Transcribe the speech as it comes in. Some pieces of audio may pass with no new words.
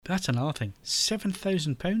That's another thing.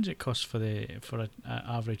 £7,000 it costs for an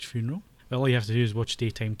average funeral. Well, all you have to do is watch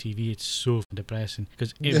daytime TV. It's so depressing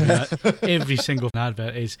because every single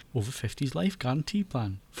advert is over 50s life guarantee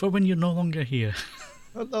plan for when you're no longer here.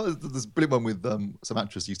 There's a brilliant one with some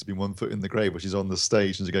actress used to be 1 foot in the grave, where she's on the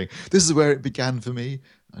stage and she's going, "This is where it began for me,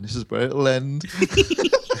 and this is where it'll end."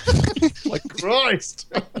 Like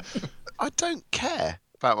Christ! I don't care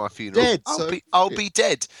about my funeral. Dead, I'll be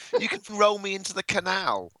dead. You can roll me into the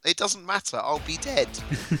canal. It doesn't matter. I'll be dead.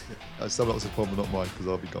 Some lots of fun, but not mine, because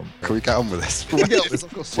I'll be gone. Can we get on with this?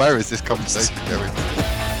 Of course. Where is this conversation going?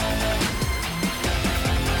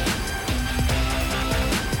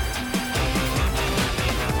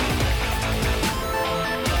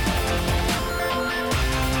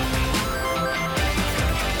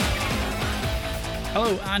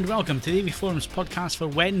 Hello and welcome to the AV Forums podcast for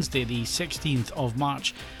Wednesday, the 16th of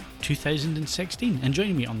March 2016. And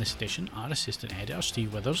joining me on this edition are Assistant Editor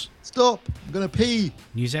Steve Withers. Stop! I'm going to pee!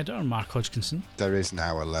 News Editor Mark Hodgkinson. There is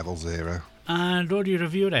now a level 0. And Audio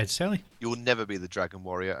Reviewer Ed Selly. You'll never be the Dragon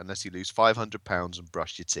Warrior unless you lose £500 and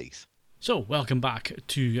brush your teeth. So, welcome back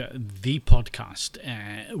to the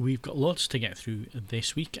podcast. We've got lots to get through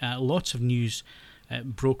this week. Lots of news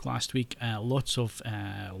broke last week. Lots of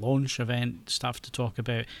launch event stuff to talk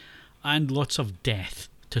about, and lots of death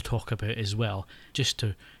to talk about as well. Just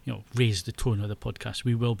to raise the tone of the podcast,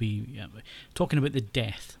 we will be talking about the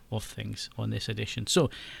death of things on this edition.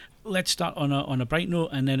 So, let's start on a bright note,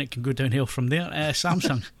 and then it can go downhill from there.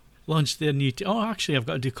 Samsung launched their new. Actually, I've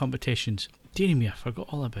got to do competitions. Dear me, I forgot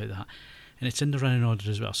all about that. And it's in the running order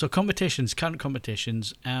as well. So competitions, current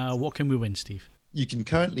competitions. What can we win, Steve? You can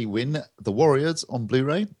currently win The Warriors on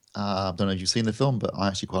Blu-ray. I don't know if you've seen the film, but I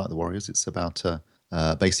actually quite like The Warriors. It's about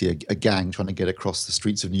basically a gang trying to get across the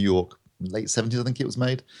streets of New York. Late 70s, I think it was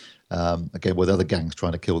made. Again, with other gangs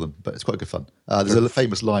trying to kill them. But it's quite good fun. There's a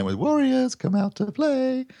famous line with "Warriors come out to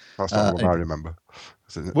play." That's not what I remember.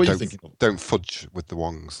 What are you thinking of? Don't fudge with the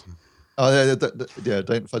Wongs. Oh, yeah,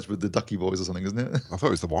 don't fudge with the Ducky Boys or something, isn't it? I thought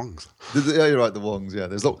it was the Wongs. Yeah, you're right, the Wongs, yeah.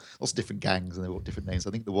 There's lots of different gangs and they've got different names.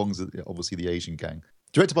 I think the Wongs are obviously the Asian gang.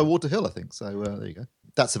 Directed by Walter Hill, I think. So there you go.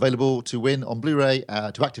 That's available to win on Blu-ray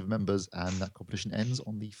to active members, and that competition ends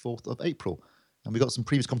on the 4th of April. And we got some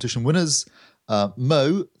previous competition winners.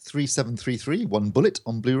 Mo3733 won Bullet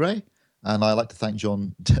on Blu-ray. And I'd like to thank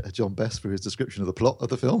John Best for his description of the plot of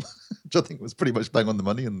the film, which I think was pretty much bang on the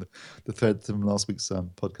money in the thread from last week's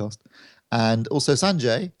podcast. And also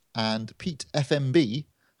Sanjay and Pete FMB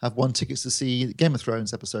have won tickets to see Game of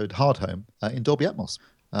Thrones episode Hard Home in Dolby Atmos.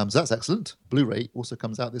 So that's excellent. Blu-ray also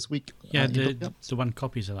comes out this week. Yeah, the won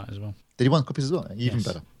copies of that as well. Did he win copies as well? Even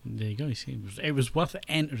better. There you go. You see, it was worth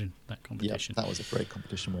entering that competition. Yeah, that was a great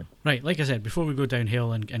competition win. Right, like I said, before we go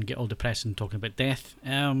downhill and get all depressed and talking about death,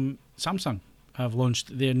 Samsung have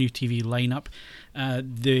launched their new TV lineup.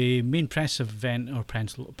 The main press event or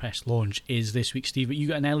press launch is this week, Steve, but you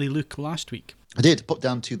got an early look last week. I did. Popped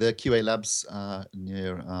down to the QA labs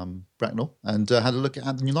near Bracknell and had a look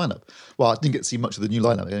at the new lineup. Well, I didn't get to see much of the new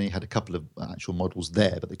lineup. They only had a couple of actual models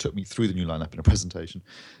there, but they took me through the new lineup in a presentation.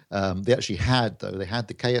 They actually had the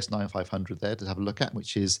KS9500 there to have a look at,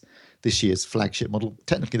 which is this year's flagship model.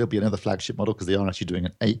 Technically, there'll be another flagship model because they are actually doing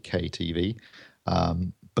an 8K TV.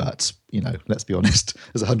 But, let's be honest,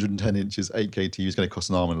 there's 110 inches, 8K TV is going to cost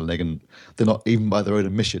an arm and a leg, and they're not, even by their own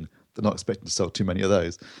admission, they're not expecting to sell too many of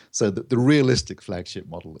those. So the realistic flagship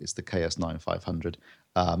model is the KS9500.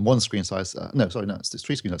 One screen size, it's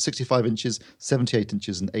 3 screen size, 65 inches, 78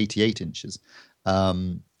 inches, and 88 inches.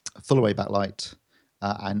 Full array backlight,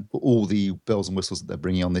 and all the bells and whistles that they're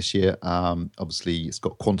bringing on this year. Obviously, it's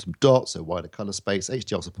got quantum dot, so wider color space,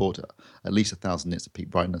 HDR support at least 1,000 nits of peak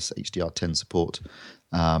brightness, HDR10 support,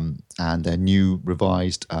 and their new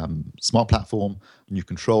revised smart platform, new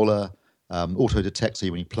controller, auto detect, so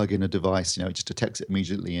when you plug in a device, it just detects it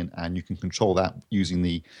immediately, and you can control that using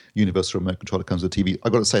the universal remote control that comes with the TV.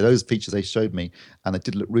 I've got to say, those features they showed me, and they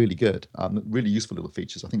did look really good, really useful little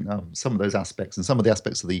features. I think some of those aspects and some of the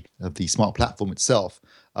aspects of the smart platform itself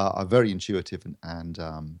are very intuitive and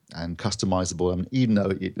customizable. I mean, even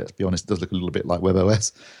though let's be honest, it does look a little bit like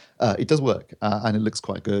WebOS, it does work, and it looks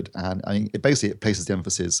quite good. And I mean, it places the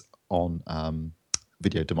emphasis on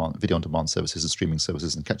video on demand services and streaming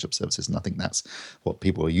services and catch-up services, and I think that's what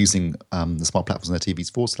people are using the smart platforms on their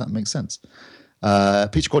TVs for, so that makes sense.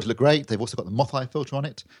 Picture quality look great. They've also got the Moth Eye filter on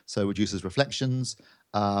it, so it reduces reflections.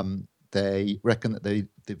 They reckon that the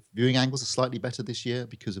viewing angles are slightly better this year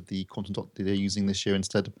because of the quantum dot that they're using this year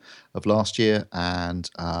instead of last year, and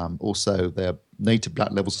also their native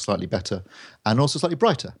black levels are slightly better and also slightly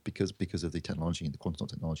brighter because of the technology, the quantum dot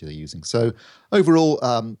technology they're using. So overall,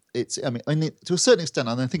 it's to a certain extent,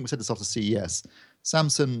 and I think we said this after CES,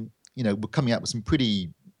 Samsung, were coming out with some pretty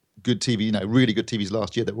good TV, really good TVs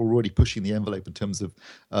last year that were already pushing the envelope in terms of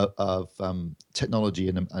technology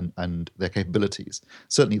and their capabilities.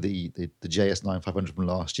 Certainly the JS9500 from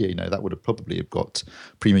last year, that would have probably have got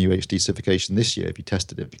Premium UHD certification this year if you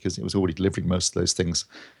tested it, because it was already delivering most of those things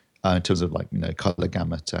in terms of color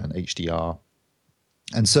gamut and HDR.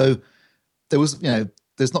 And so there was,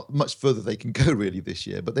 there's not much further they can go really this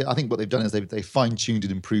year, but I think what they've done is they fine-tuned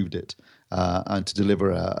and improved it, and to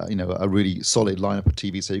deliver a really solid lineup of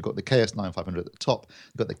TVs. So you've got the KS9500 at the top,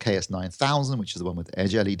 you've got the KS9000, which is the one with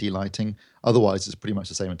edge LED lighting. Otherwise, it's pretty much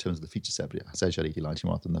the same in terms of the feature set, but it has edge LED lighting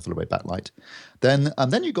rather than the full array backlight. Then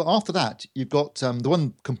you've got, after that, you've got the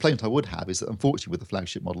one complaint I would have is that unfortunately with the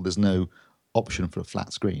flagship model, there's no option for a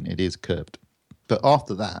flat screen. It is curved. But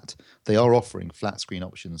after that, they are offering flat screen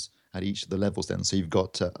options at each of the levels then. So you've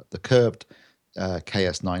got the curved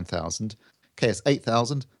KS9000,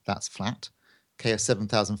 KS8000, that's flat,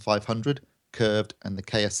 KS7500, curved, and the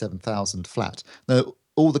KS7000 flat. Now,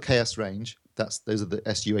 all the KS range, those are the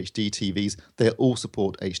SUHD TVs, they all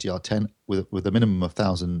support HDR10 with a minimum of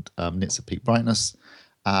 1,000 nits of peak brightness,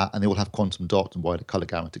 and they all have quantum dot and wider color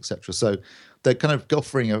gamut, etc. So they're kind of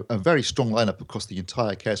offering a very strong lineup across the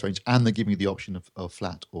entire KS range, and they're giving you the option of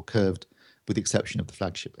flat or curved, with the exception of the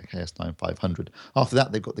flagship KS9500. After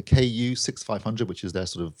that, they've got the KU6500, which is their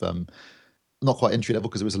sort of not quite entry level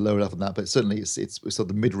because it was a lower level than that, but certainly it's sort of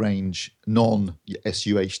the mid-range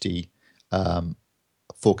non-SUHD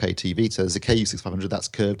 4K TV. So there's a KU6500, that's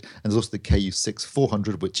curved, and there's also the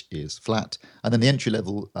KU6400, which is flat. And then the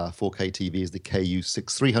entry-level 4K TV is the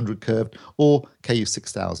KU6300 curved or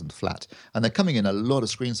KU6000 flat. And they're coming in a lot of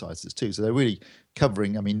screen sizes too. So they're really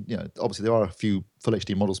covering, obviously there are a few full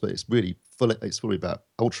HD models, but it's really it's probably about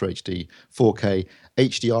Ultra HD, 4K,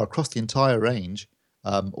 HDR across the entire range,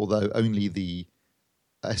 although only the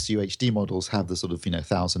SUHD models have the sort of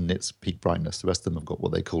 1,000 nits peak brightness. The rest of them have got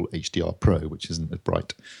what they call HDR Pro, which isn't as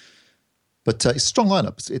bright. But it's a strong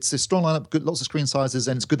lineup. It's a strong lineup, good, lots of screen sizes,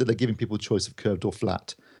 and it's good that they're giving people a choice of curved or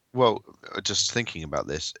flat. Well, just thinking about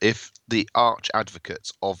this, if the arch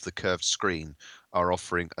advocates of the curved screen are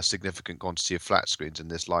offering a significant quantity of flat screens in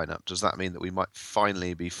this lineup, does that mean that we might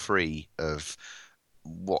finally be free of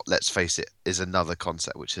what, let's face it, is another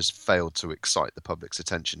concept which has failed to excite the public's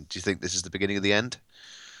attention? Do you think this is the beginning of the end?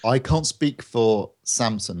 I can't speak for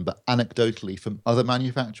Samsung, but anecdotally from other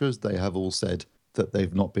manufacturers, they have all said that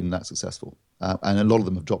they've not been that successful. And a lot of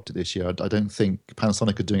them have dropped it this year. I don't think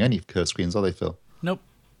Panasonic are doing any curved screens, are they, Phil? Nope.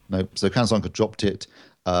 So Panasonic have dropped it.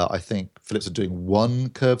 I think Philips are doing one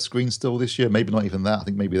curved screen still this year, maybe not even that. I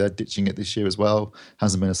think maybe they're ditching it this year as well.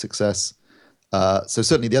 Hasn't been a success. So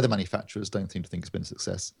certainly the other manufacturers don't seem to think it's been a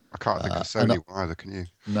success. I can't think of Sony either, can you?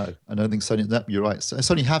 No, I don't think Sony. No, you're right. So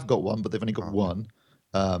Sony have got one, but they've only got one.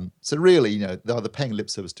 So really, they're either paying lip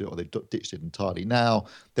service to it or they've ditched it entirely. Now,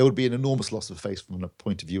 there would be an enormous loss of face from the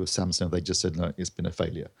point of view of Samsung if they just said, no, it's been a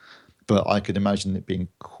failure. But I could imagine it being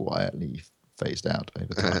quietly phased out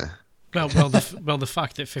over time. Well, the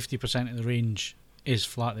fact that 50% of the range is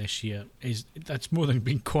flat this year that's more than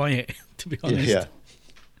being quiet, to be honest. Yeah.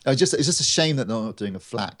 It's just a shame that they're not doing a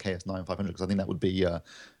flat KS9500 because I think that would be,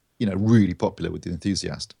 really popular with the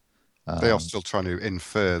enthusiast. They are still trying to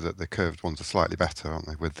infer that the curved ones are slightly better, aren't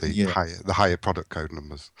they? With the higher product code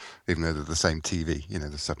numbers, even though they're the same TV.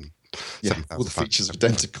 The 7. Yeah, all the features are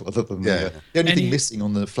identical. Other than the only thing missing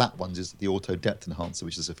on the flat ones is the auto depth enhancer,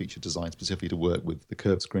 which is a feature designed specifically to work with the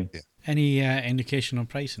curved screen. Yeah. Any indication on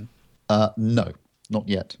pricing? No, not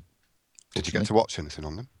yet. Did you get to watch anything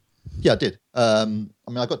on them? Yeah, I did. I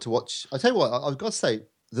got to watch. I tell you what, I've got to say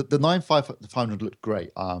the 9500 looked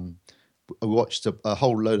great. I watched a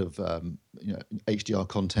whole load of HDR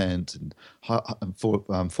content and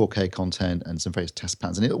 4K content and some various test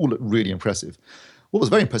pans, and it all looked really impressive. What was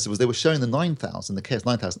very impressive was they were showing the 9000, the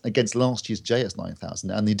KS9000, against last year's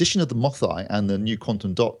JS9000, and the addition of the Moth Eye and the new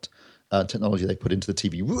quantum dot technology they put into the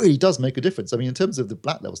TV really does make a difference. I mean, in terms of the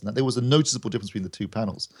black levels and that, there was a noticeable difference between the two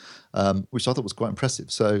panels, which I thought was quite impressive.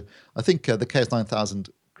 So I think the KS9000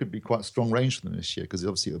 could be quite a strong range for them this year because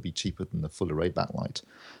obviously it would be cheaper than the full array backlight.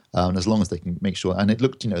 And as long as they can make sure, and it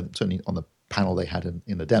looked, certainly on the panel they had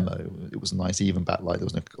in the demo, it was a nice even backlight. There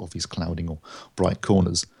was no obvious clouding or bright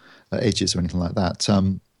corners, edges or anything like that.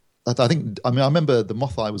 I remember the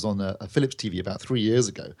Moth Eye was on a Philips TV about 3 years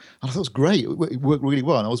ago, and I thought it was great. It worked really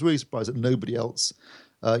well, and I was really surprised that nobody else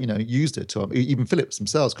used it. Even Philips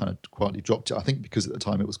themselves kind of quietly dropped it. I think because at the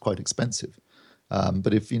time it was quite expensive.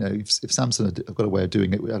 But if Samsung have got a way of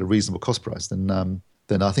doing it at a reasonable cost price, then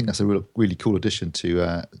I think that's a really cool addition to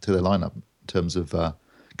their lineup in terms of.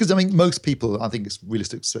 Because most people, I think it's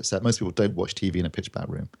realistic to say, most people don't watch TV in a pitch black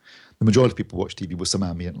room. The majority of people watch TV with some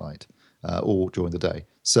ambient light or during the day.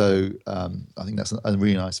 So I think that's a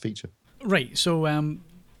really nice feature. Right. So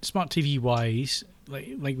smart TV wise,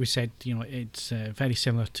 like we said, it's very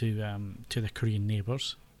similar to the Korean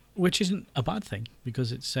neighbours, which isn't a bad thing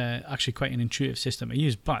because it's actually quite an intuitive system to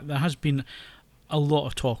use. But there has been a lot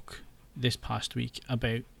of talk this past week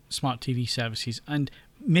about smart TV services and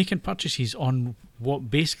making purchases on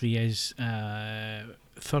what basically is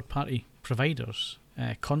third-party providers'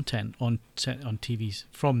 content on TVs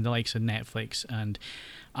from the likes of Netflix and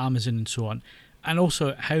Amazon and so on, and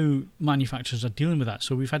also how manufacturers are dealing with that.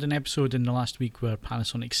 So we've had an episode in the last week where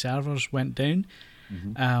Panasonic servers went down,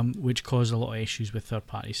 which caused a lot of issues with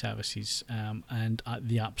third-party services and at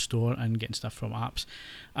the App Store and getting stuff from apps.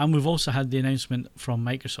 And we've also had the announcement from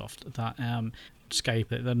Microsoft that Skype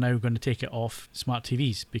that they're now going to take it off smart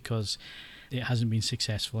TVs because it hasn't been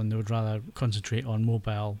successful and they would rather concentrate on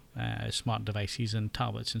mobile smart devices and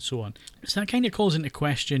tablets and so on. So that kind of calls into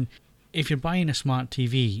question, if you're buying a smart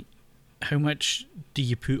TV, how much do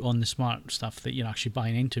you put on the smart stuff that you're actually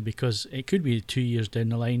buying into? Because it could be 2 years down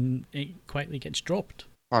the line, it quietly gets dropped.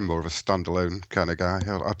 I'm more of a standalone kind of guy.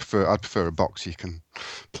 I'd prefer a box you can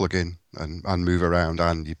plug in and move around,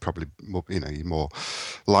 and you probably you're more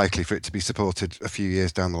likely for it to be supported a few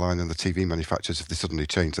years down the line than the TV manufacturers if they suddenly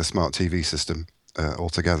change their smart TV system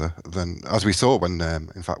altogether. Then, as we saw when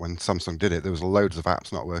Samsung did it, there was loads of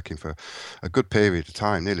apps not working for a good period of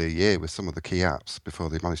time, nearly a year, with some of the key apps before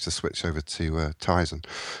they managed to switch over to Tizen.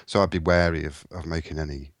 So I'd be wary of making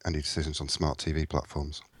any decisions on smart TV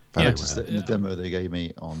platforms. In the demo they gave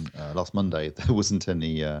me on last Monday, there wasn't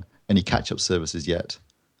any catch-up services yet.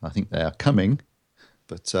 I think they are coming,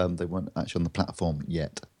 but they weren't actually on the platform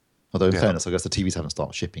yet. Although in fairness, I guess the TVs haven't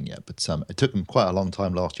started shipping yet. But it took them quite a long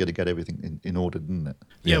time last year to get everything in order, didn't it?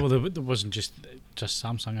 Yeah, well, there wasn't just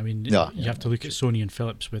Samsung. I mean, you have to look at Sony and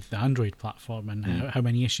Philips with the Android platform and how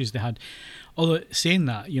many issues they had. Although saying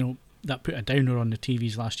that, that put a downer on the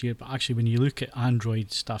TVs last year, but actually when you look at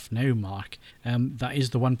Android stuff now, Mark, that is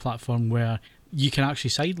the one platform where you can actually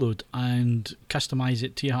sideload and customize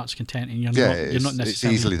it to your heart's content, and you're not necessarily. It's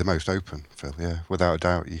easily the most open, Phil. Yeah, without a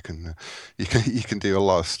doubt, you can do a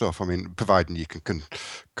lot of stuff. I mean, providing you can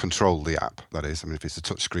control the app. That is, I mean, if it's a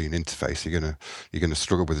touchscreen interface, you're gonna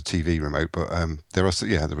struggle with a TV remote. But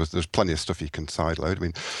there's plenty of stuff you can sideload. I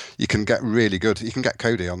mean, you can get really good. You can get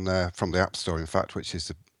Kodi on there from the App Store, in fact, which is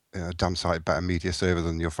a damn sight better media server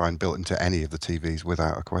than you'll find built into any of the TVs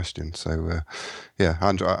without a question. So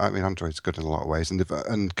Android's good in a lot of ways,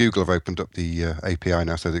 and Google have opened up the API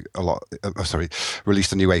now, so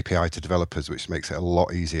released a new API to developers, which makes it a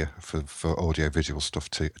lot easier for audio visual stuff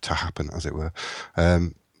to happen, as it were.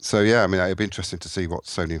 It'd be interesting to see what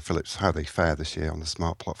Sony and Philips, how they fare this year on the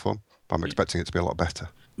smart platform. But I'm expecting it to be a lot better.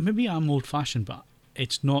 Maybe I'm old-fashioned, but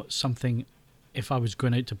it's not something. If I was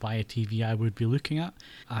going out to buy a TV, I would be looking at.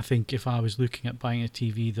 I think if I was looking at buying a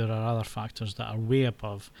TV, there are other factors that are way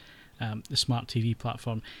above the smart TV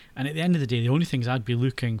platform. And at the end of the day, the only things I'd be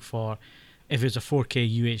looking for, if it's a 4K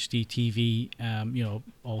UHD TV,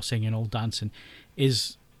 all singing, all dancing,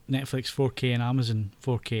 is Netflix 4K and Amazon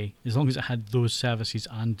 4K, as long as it had those services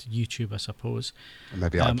and YouTube, I suppose. And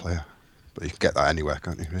maybe iPlayer, but you can get that anywhere,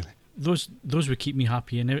 can't you, really? Those would keep me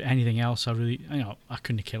happy, and anything else I really, I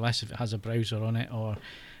couldn't care less if it has a browser on it or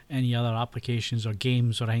any other applications or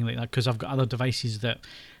games or anything like that, because I've got other devices that,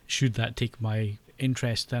 should that take my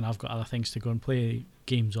interest, then I've got other things to go and play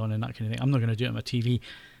games on and that kind of thing. I'm not going to do it on my TV.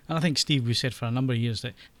 And I think, Steve, we said for a number of years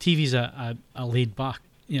that TV's a laid back.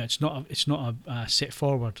 It's not a sit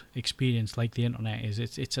forward experience like the internet is.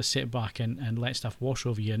 It's a sit back and let stuff wash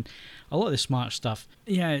over you. And a lot of the smart stuff,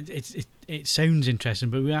 it sounds interesting,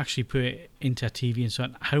 but we actually put it into a TV, and so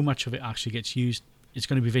how much of it actually gets used, it's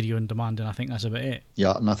going to be video on demand, and I think that's about it.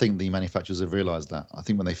 Yeah, and I think the manufacturers have realised that. I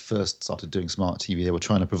think when they first started doing smart TV, they were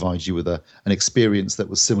trying to provide you with an experience that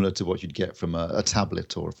was similar to what you'd get from a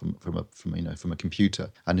tablet or from a computer.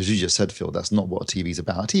 And as you just said, Phil, that's not what a TV's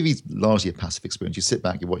about. A TV's largely a passive experience. You sit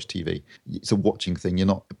back, you watch TV. It's a watching thing. You're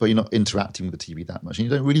not interacting with the TV that much, and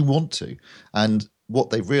you don't really want to. And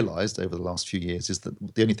what they've realised over the last few years is that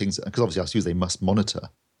the only things, because obviously I suppose they must monitor.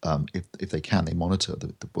 If they can, they monitor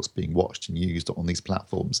what's being watched and used on these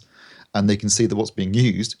platforms, and they can see that what's being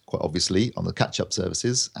used, quite obviously, on the catch-up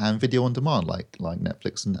services and video on demand, like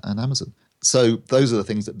Netflix and Amazon. So those are the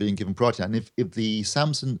things that are being given priority. And if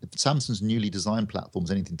Samsung's newly designed platform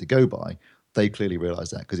is anything to go by, they clearly realise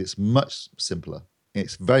that, because it's much simpler.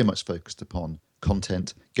 It's very much focused upon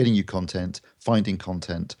content, getting you content, finding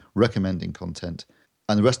content, recommending content,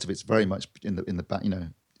 and the rest of it's very much in the back.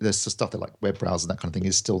 There's stuff that like web browsers, that kind of thing,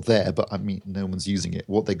 is still there, but I mean, no one's using it.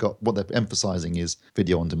 What they're emphasising is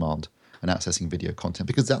video on demand and accessing video content,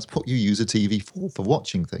 because that's what you use a TV for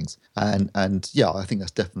watching things. And yeah, I think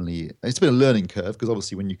that's definitely, it's been a learning curve, because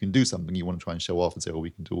obviously when you can do something, you want to try and show off and say, oh, we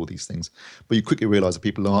can do all these things. But you quickly realise that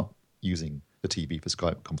people aren't using the TV for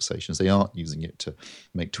Skype conversations. They aren't using it to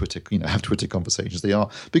make Twitter, have Twitter conversations. They are,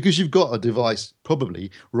 because you've got a device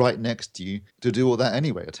probably right next to you to do all that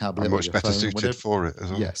anyway, a tablet. And much better phone, suited whatever. for it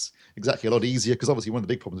as well. Yes, exactly. A lot easier, because obviously one of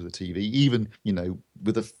the big problems with the TV, even,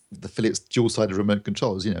 with the Philips dual-sided remote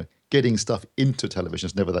controls, getting stuff into television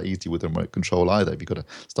is never that easy with a remote control either. You've got to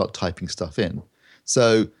start typing stuff in.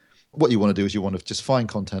 So what you want to do is you want to just find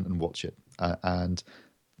content and watch it. And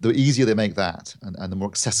the easier they make that, and the more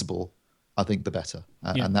accessible, I think, the better.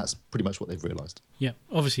 And that's pretty much what they've realised. Yeah,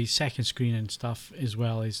 obviously second screen and stuff as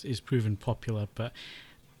well is proven popular, but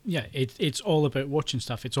yeah, it's all about watching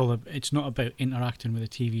stuff. It's not about interacting with the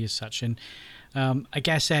TV as such. And I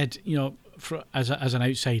guess, Ed, as an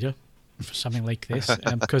outsider for something like this,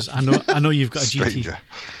 because I know you've got a GT.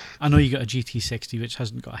 I know you got a GT60, which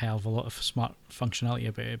hasn't got a hell of a lot of smart functionality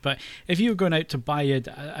about it. But if you were going out to buy a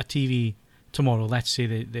TV tomorrow, let's say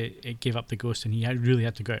it gave up the ghost and you really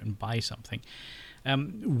had to go out and buy something,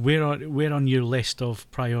 where on your list of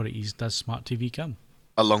priorities does smart TV come?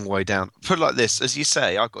 A long way down. Put it like this, as you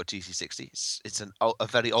say, I've got a GT60. It's a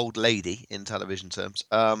very old lady in television terms.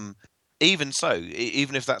 Even so,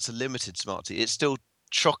 even if that's a limited smart TV, it's still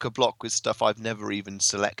chock-a-block with stuff I've never even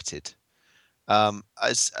selected.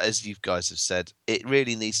 As you guys have said, it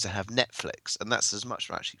really needs to have Netflix, and that's as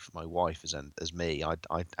much actually for my wife as me. I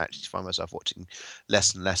actually find myself watching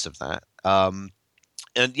less and less of that.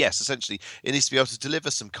 And yes, essentially, it needs to be able to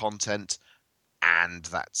deliver some content, and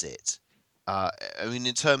that's it. I mean,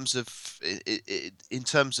 in terms of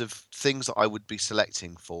things that I would be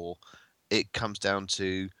selecting for, it comes down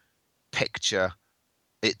to picture,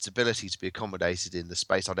 its ability to be accommodated in the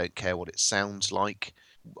space. I don't care what it sounds like.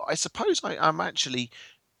 I suppose I'm actually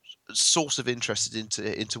sort of interested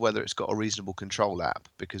into whether it's got a reasonable control app,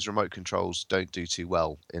 because remote controls don't do too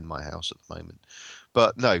well in my house at the moment.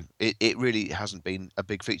 But no, it really hasn't been a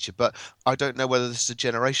big feature. But I don't know whether this is a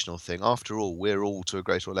generational thing. After all, we're all, to a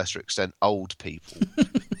greater or lesser extent, old people.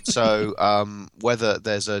 So whether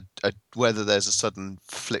there's a sudden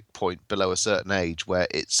flick point below a certain age where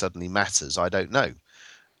it suddenly matters, I don't know.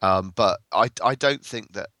 But I don't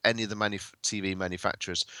think that any of the TV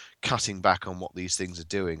manufacturers cutting back on what these things are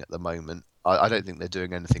doing at the moment, I don't think they're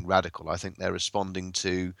doing anything radical. I think they're responding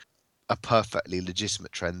to a perfectly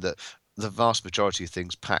legitimate trend that the vast majority of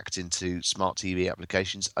things packed into smart TV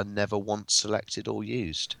applications are never once selected or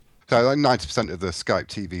used. So like 90% of the Skype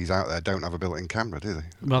TVs out there don't have a built-in camera, do they?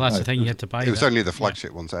 Well, that's the thing, you had to buy. It was only the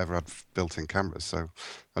flagship ones that ever had built-in cameras, so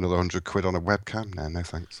another £100 on a webcam now, no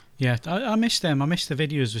thanks. Yeah, I miss them. I miss the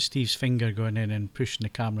videos with Steve's finger going in and pushing the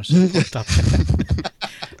camera so it popped up.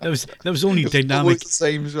 That was only dynamic. It was the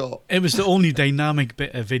same shot. It was the only dynamic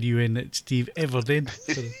bit of videoing that Steve ever did.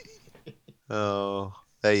 So. Oh,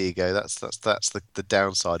 there you go. That's the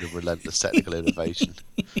downside of relentless technical innovation.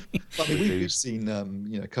 I mean, we've seen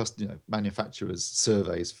manufacturers'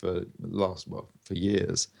 surveys for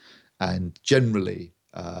years, and generally,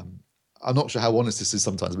 I'm not sure how honest this is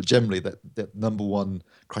sometimes, but generally, that number one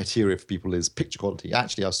criteria for people is picture quality.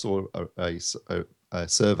 Actually, I saw a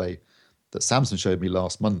survey that Samsung showed me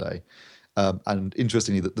last Monday. And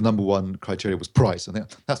interestingly, that the number one criteria was price. I think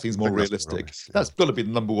that seems more realistic. That's got to be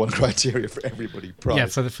the number one criteria for everybody. Price. Yeah,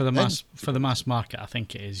 for the mass market, I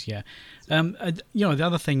think it is. Yeah, the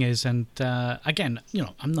other thing is, and again,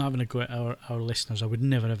 I'm not having a go at our listeners. I would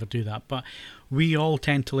never ever do that. But we all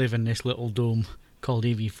tend to live in this little dome called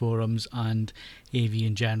AV Forums and AV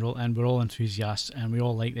in general, and we're all enthusiasts, and we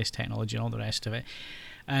all like this technology and all the rest of it.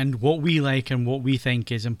 And what we like and what we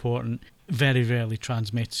think is important very rarely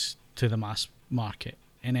transmits to the mass market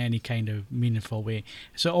in any kind of meaningful way.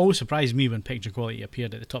 So it always surprised me when picture quality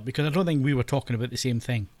appeared at the top, because I don't think we were talking about the same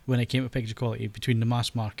thing when it came to picture quality between the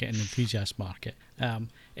mass market and the enthusiast market.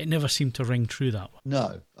 It never seemed to ring true that way.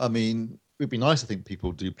 No, I mean, it'd be nice. I think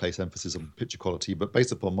people do place emphasis on picture quality, but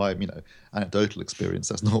based upon my anecdotal experience,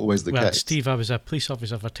 that's not always the case. Steve, I was a police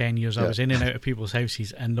officer for 10 years. I was in and out of people's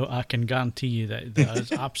houses, and I can guarantee you that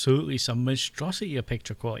there's absolutely some monstrosity of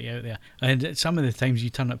picture quality out there. And some of the times you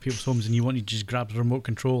turn up people's homes and you want to just grab the remote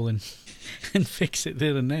control and fix it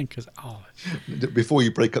there and then, because before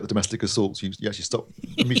you break up the domestic assaults, you actually stop.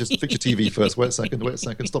 Let me just fix your TV first. Wait a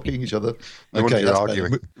second. Stop hitting each other. Okay, that's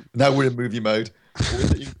arguing. Now we're in movie mode. What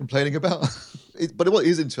was it you were complaining about? But what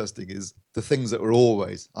is interesting is the things that were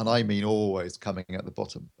always, and I mean always, coming at the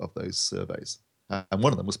bottom of those surveys. And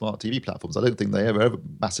one of them was smart TV platforms. I don't think they ever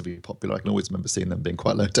massively popular. I can always remember seeing them being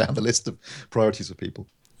quite low down the list of priorities for people.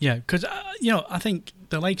 Yeah, because, I think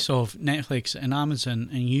the likes of Netflix and Amazon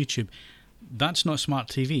and YouTube, that's not smart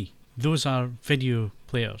TV. Those are video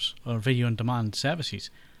players or video on demand services.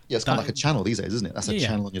 Yeah, it's kind of like a channel these days, isn't it? That's a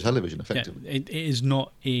channel on your television, effectively. Yeah, it is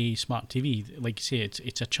not a smart TV. Like you say,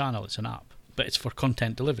 it's a channel, it's an app, but it's for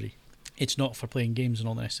content delivery. It's not for playing games and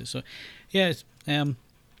all the rest of it. So, yeah,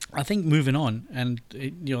 I think moving on, and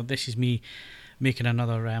this is me making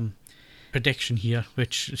another prediction here,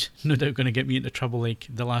 which is no doubt going to get me into trouble like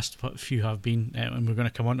the last few have been, and we're going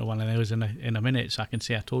to come on to one of those in a minute, so I can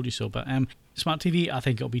say I told you so. But smart TV, I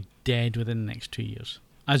think it'll be dead within the next 2 years,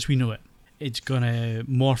 as we know it. It's going to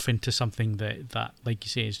morph into something that, like you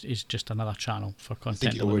say, is just another channel for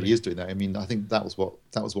content. I think it already is doing that. I mean, I think that was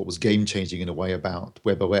what was game changing in a way about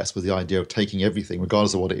WebOS, was the idea of taking everything,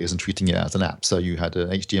 regardless of what it is, and treating it as an app. So you had an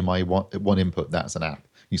HDMI one input, that's an app.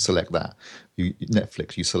 You select that.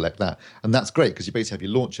 Netflix, you select that, and that's great because you basically have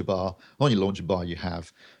your launcher bar. On your launcher bar, you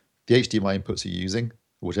have the HDMI inputs you're using,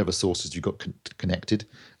 whichever sources you've got connected.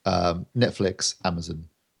 Netflix, Amazon,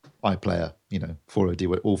 iPlayer,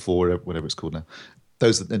 4OD, all four, whatever it's called now.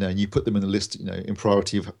 Those, you put them in the list, in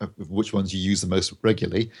priority of which ones you use the most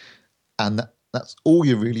regularly, and that's all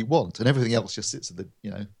you really want, and everything else just sits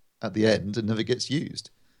at the end and never gets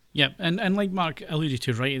used. Yeah, and like Mark alluded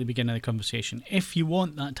to right at the beginning of the conversation, if you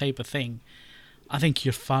want that type of thing, I think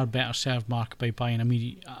you're far better served, Mark, by buying a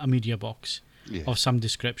media box of some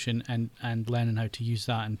description and learning how to use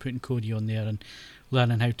that and putting Kodi on there and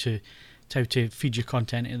learning how to feed your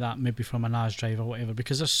content into that, maybe from a NAS drive or whatever,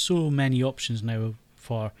 because there's so many options now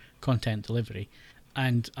for content delivery.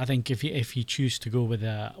 And I think if you choose to go with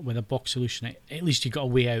a box solution, at least you've got a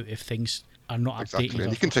way out if things are not updated.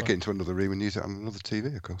 And you can take it into another room and use it on another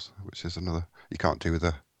TV, of course, which is another you can't do with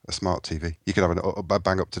a smart TV. You can have a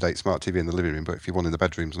bang up to date smart TV in the living room, but if your one in the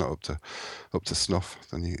bedroom's not up to snuff,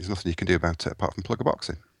 then there's nothing you can do about it apart from plug a box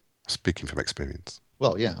in. Speaking from experience.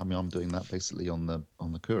 Well, yeah, I mean, I'm doing that basically on the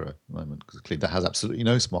Kuro at the moment because clearly that has absolutely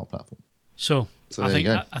no smart platform. So I think.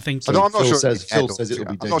 So I'm not Phil sure. says it'll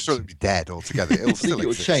be dead. I'm not sure it'll be dead altogether. It'll still it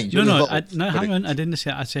will change. No, hang on. I didn't say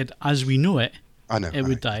that. I said as we know it. I know it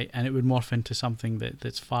would die, and it would morph into something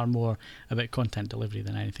that's far more about content delivery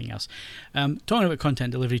than anything else. Talking about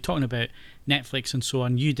content delivery, talking about Netflix and so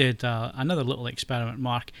on, you did another little experiment,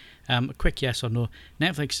 Mark. A quick yes or no: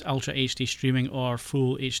 Netflix Ultra HD streaming or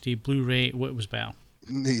Full HD Blu-ray? What was better?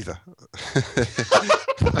 Neither.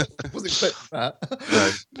 I wasn't expecting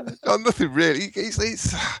that. No, nothing really.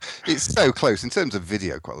 It's so close in terms of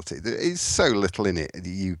video quality. There is so little in it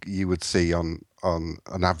you would see on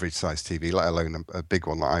an average size TV, let alone a big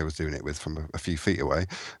one like I was doing it with from a few feet away.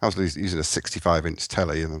 I was using a 65-inch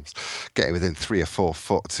telly and I was getting within 3 or 4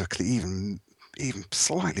 foot to even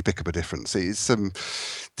slightly pick up a difference. It's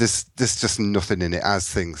there's just nothing in it as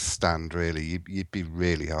things stand. Really, you'd be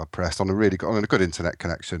really hard pressed on a good internet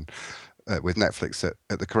connection with Netflix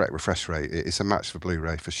at the correct refresh rate. It's a match for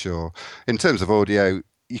Blu-ray for sure. In terms of audio,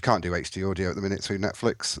 you can't do HD audio at the minute through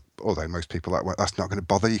Netflix, although most people that's not going to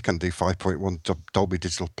bother. You can do 5.1 Dolby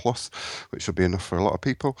Digital Plus, which should be enough for a lot of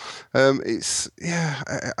people. It's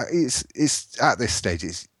at this stage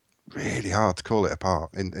it's really hard to call it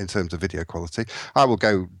apart in terms of video quality. I will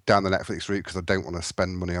go down the Netflix route because I don't want to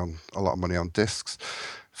spend a lot of money on discs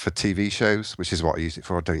for TV shows, which is what I use it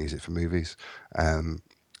for. I don't use it for movies.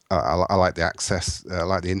 I like the access, I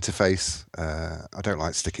like the interface. I don't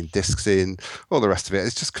like sticking discs in, all the rest of it.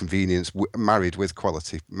 It's just convenience married with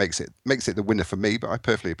quality makes it the winner for me, but I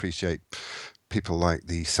perfectly appreciate people like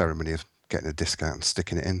the ceremony of getting a disc out and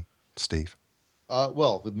sticking it in. Steve?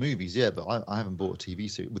 Well, with movies, yeah, but I haven't bought a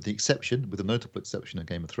TV series, with the notable exception of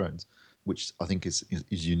Game of Thrones, which I think is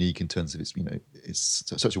unique in terms of it's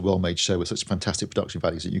such a well-made show with such fantastic production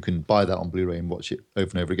values that you can buy that on Blu-ray and watch it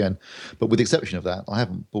over and over again. But with the exception of that, I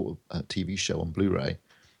haven't bought a TV show on Blu-ray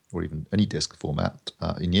or even any disc format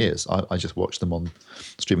in years. I just watch them on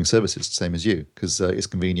streaming services, same as you, because it's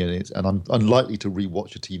convenient and I'm unlikely to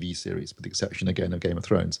rewatch a TV series with the exception again of Game of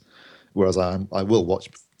Thrones. Whereas I will watch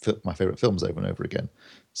my favorite films over and over again.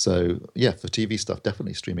 So yeah, for TV stuff,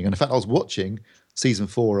 definitely streaming. And in fact, I was watching season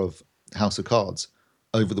 4 of House of Cards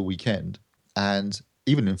over the weekend, and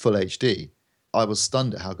even in full HD, I was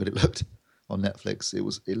stunned at how good it looked on Netflix.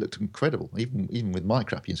 It looked incredible, even with my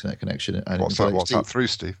crappy internet connection. And What's that through,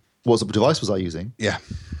 Steve? What device was I using? Yeah,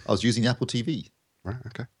 I was using the Apple TV. Right.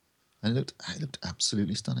 Okay. And it looked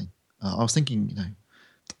absolutely stunning. I was thinking,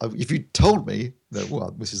 if you told me that,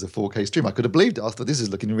 well, this is a 4K stream, I could have believed it. I thought this is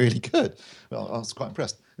looking really good. Well, I was quite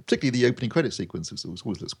impressed. Particularly the opening credit sequence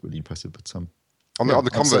always looks really impressive. But on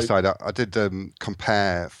the converse side, I did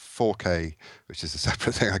compare 4K, which is a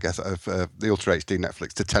separate thing, I guess, of the Ultra HD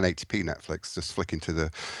Netflix to 1080p Netflix, just flicking to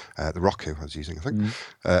the Roku I was using, I think.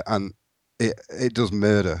 And it does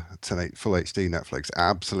murder full HD Netflix. It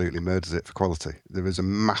absolutely murders it for quality. There is a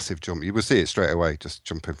massive jump. You will see it straight away, just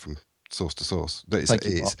jumping from source to source. But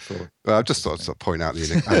well, I just thought I'd point out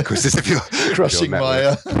the inadequacies if you're crushing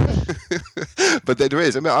my. But there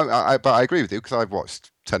is. I mean, but I agree with you, because I've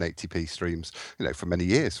watched 1080p streams, for many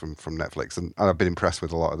years from Netflix, and I've been impressed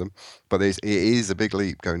with a lot of them. But it is a big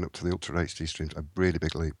leap going up to the Ultra HD streams. A really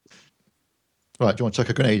big leap. Right, do you want to chuck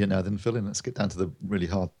a grenade in now, then, Phil? And let's get down to the really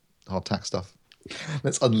hard tack stuff.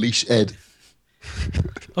 Let's unleash Ed.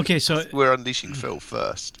 Okay, so we're unleashing Phil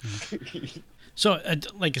first. So,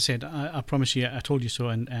 like I said, I promise you, I told you so,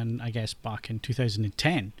 and I guess back in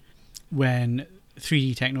 2010, when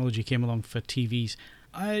 3D technology came along for TVs,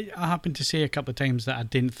 I happened to say a couple of times that I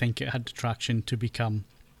didn't think it had the traction to become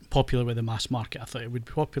popular with the mass market. I thought it would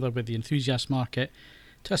be popular with the enthusiast market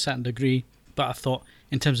to a certain degree, but I thought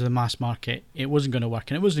in terms of the mass market, it wasn't going to work,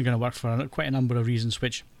 and it wasn't going to work for quite a number of reasons,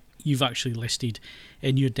 which you've actually listed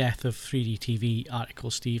in your Death of 3D TV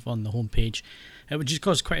article, Steve, on the homepage, which has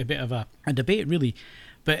caused quite a bit of a debate, really.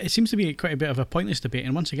 But it seems to be quite a bit of a pointless debate.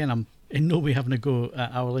 And once again, I'm in no way having a go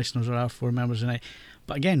at our listeners or our 4 members and I.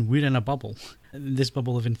 But again, we're in a bubble, this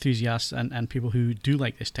bubble of enthusiasts and people who do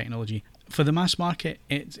like this technology. For the mass market,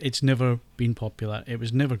 it's never been popular. It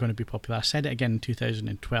was never going to be popular. I said it again in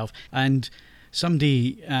 2012. And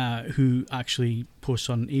somebody who actually posts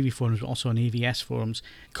on AV forums, but also on AVS forums,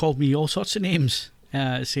 called me all sorts of names,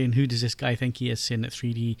 saying, who does this guy think he is, saying that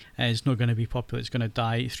 3D is not going to be popular, it's going to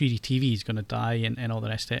die, 3D TV is going to die, and all the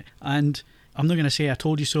rest of it. And I'm not going to say I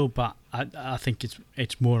told you so, but I think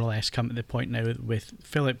it's more or less come to the point now with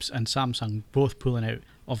Philips and Samsung both pulling out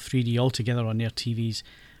of 3D altogether on their TVs,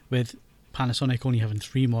 with Panasonic only having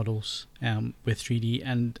 3 models with 3D,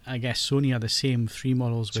 and I guess Sony are the same, 3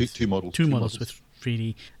 models with two models with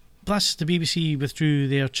 3D. Plus, the BBC withdrew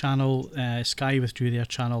their channel, Sky withdrew their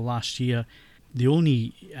channel last year. The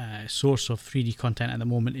only source of 3D content at the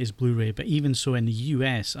moment is Blu-ray, but even so in the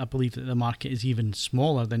US, I believe that the market is even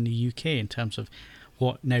smaller than the UK in terms of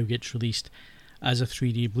what now gets released as a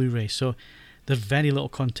 3D Blu-ray. So there's very little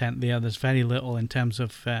content there. There's very little in terms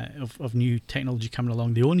of new technology coming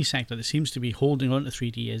along. The only sector that seems to be holding on to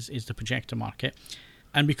 3D is the projector market.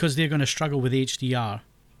 And because they're going to struggle with HDR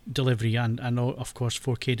delivery and of course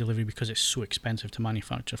 4K delivery, because it's so expensive to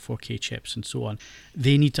manufacture 4K chips and so on,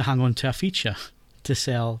 they need to hang on to a feature to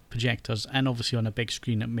sell projectors. And obviously on a big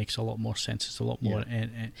screen it makes a lot more sense. It's a lot more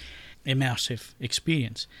immersive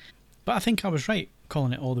experience. But I think I was right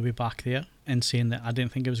calling it all the way back there and saying that I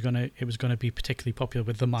didn't think it was going to be particularly popular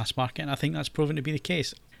with the mass market, and I think that's proven to be the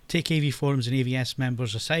case. Take AV forums and AVS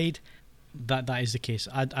members aside, that is the case.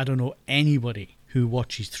 I don't know anybody who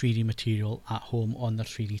watches 3D material at home on their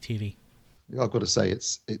 3D TV. I've got to say,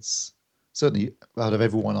 it's certainly out of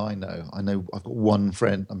everyone I know I've got one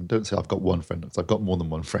friend. I mean, don't say I've got one friend, because I've got more than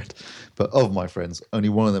one friend. But of my friends, only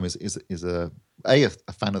one of them is a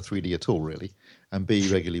fan of 3D at all, really, and B,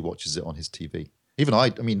 regularly watches it on his TV. Even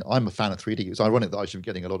I'm a fan of 3D. It's ironic that I should be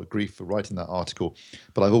getting a lot of grief for writing that article,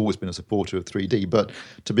 but I've always been a supporter of 3D. But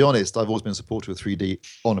to be honest, I've always been a supporter of 3D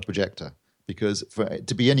on a projector, because for it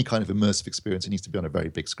to be any kind of immersive experience, it needs to be on a very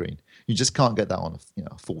big screen. You just can't get that on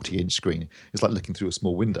a 40-inch screen. It's like looking through a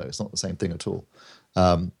small window. It's not the same thing at all.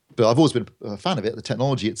 But I've always been a fan of it. The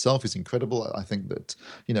technology itself is incredible. I think that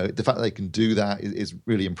the fact that they can do that is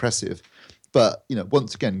really impressive. But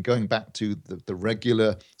once again, going back to the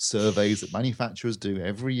regular surveys that manufacturers do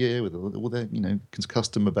every year with all their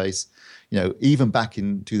customer base, even back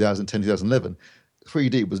in 2010, 2011.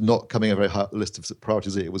 3D was not coming a very high list of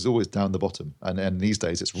priorities. It was always down the bottom, and these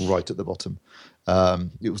days it's right at the bottom.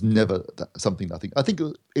 It was never something. I think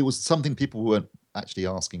it was something people weren't actually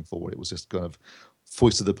asking for. It was just kind of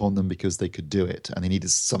foisted upon them because they could do it, and they needed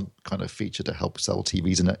some kind of feature to help sell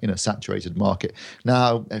TVs in a saturated market.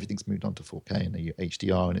 Now everything's moved on to 4K and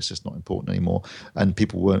HDR, and it's just not important anymore, and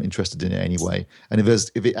people weren't interested in it anyway. And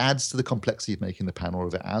if it adds to the complexity of making the panel, or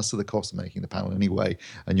if it adds to the cost of making the panel anyway,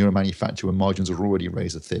 and you're a manufacturer and margins are already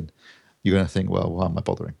razor thin, you're going to think, well, why am I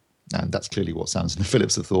bothering? And that's clearly what Samsung and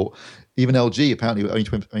Philips have thought. Even LG, apparently only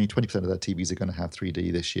 20% of their TVs are going to have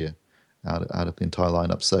 3D this year out of the entire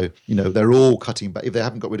lineup. So, they're all cutting back. If they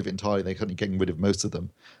haven't got rid of it entirely, they're currently getting rid of most of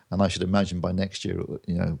them. And I should imagine by next year,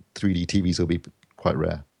 3D TVs will be quite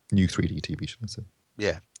rare. New 3D TVs, should I say.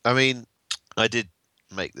 Yeah. I mean, I did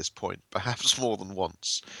make this point perhaps more than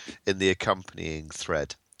once in the accompanying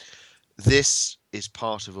thread. This is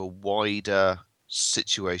part of a wider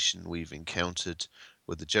situation we've encountered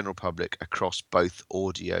with the general public across both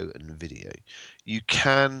audio and video. You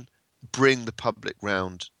can bring the public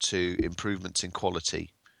round to improvements in quality,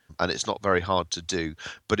 and it's not very hard to do,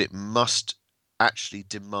 but it must actually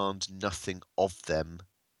demand nothing of them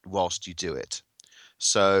whilst you do it.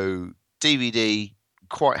 So DVD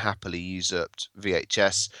quite happily usurped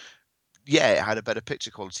VHS. Yeah, it had a better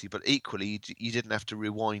picture quality, but equally you didn't have to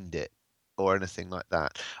rewind it or anything like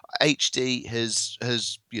that. HD has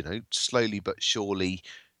slowly but surely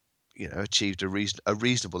achieved a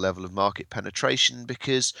reasonable level of market penetration,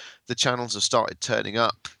 because the channels have started turning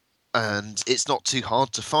up and it's not too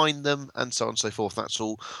hard to find them, and so on and so forth. That's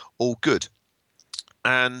all good.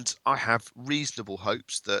 And I have reasonable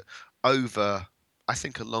hopes that over, I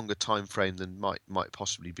think, a longer time frame than might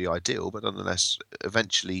possibly be ideal, but nonetheless,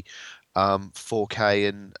 eventually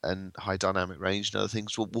 4K and high dynamic range and other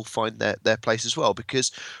things will find their place as well,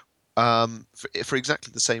 because for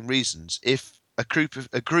exactly the same reasons, if a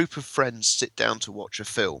group of friends sit down to watch a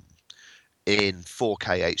film in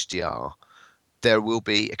 4K HDR, there will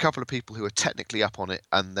be a couple of people who are technically up on it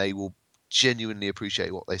and they will genuinely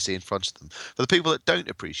appreciate what they see in front of them. For the people that don't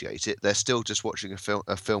appreciate it, they're still just watching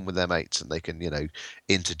a film with their mates, and they can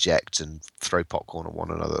interject and throw popcorn at one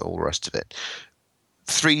another, all the rest of it.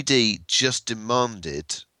 3D just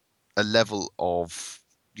demanded a level of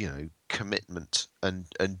commitment and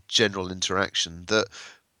general interaction that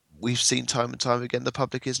we've seen time and time again the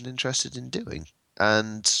public isn't interested in doing.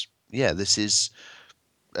 And yeah, this is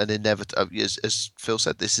an inevitable, as Phil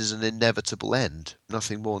said, this is an inevitable end,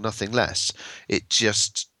 nothing more, nothing less. It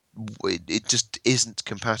just isn't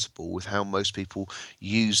compatible with how most people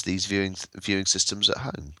use these viewing systems at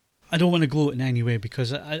home. I don't want to gloat in any way,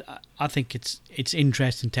 because I think it's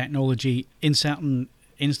interesting technology. In certain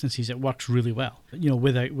instances, it works really well.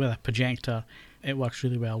 With a projector, it works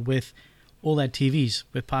really well. With OLED TVs,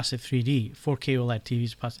 with passive 3D, 4K OLED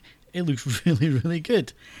TVs, it looks really, really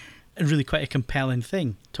good. And really quite a compelling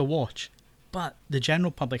thing to watch. But the general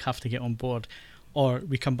public have to get on board, or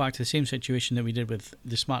we come back to the same situation that we did with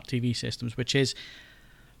the smart TV systems, which is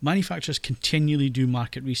manufacturers continually do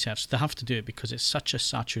market research. They have to do it because it's such a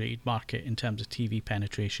saturated market in terms of TV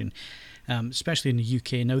penetration, especially in the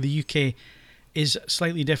UK. Now, the UK is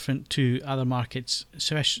slightly different to other markets,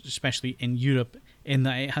 especially in Europe, in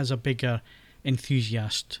that it has a bigger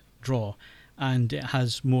enthusiast draw, and it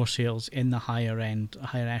has more sales in the higher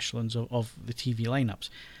echelons of the TV lineups.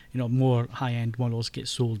 More high-end models get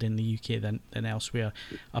sold in the UK than elsewhere,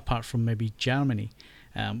 apart from maybe Germany,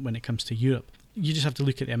 when it comes to Europe. You just have to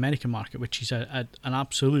look at the American market, which is an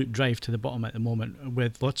absolute drive to the bottom at the moment,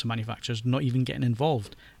 with lots of manufacturers not even getting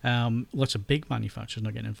involved. Lots of big manufacturers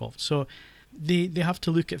not getting involved. So they have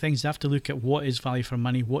to look at things. They have to look at what is value for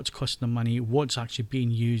money, what's costing them money, what's actually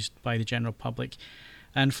being used by the general public.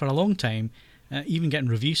 And for a long time, even getting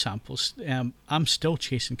review samples, I'm still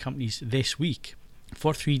chasing companies this week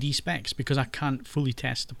for 3D specs, because I can't fully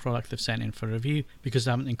test the product they've sent in for review because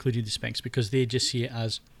they haven't included the specs, because they just see it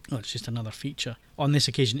as, it's just another feature. On this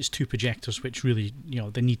occasion, it's two projectors, which really,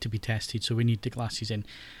 they need to be tested, so we need the glasses in.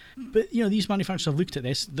 But, these manufacturers have looked at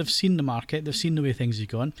this, they've seen the market, they've seen the way things have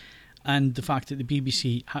gone, and the fact that the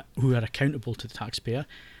BBC, who are accountable to the taxpayer,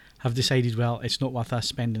 have decided, well, it's not worth us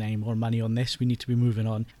spending any more money on this, we need to be moving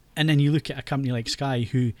on. And then you look at a company like Sky,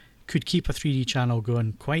 who could keep a 3D channel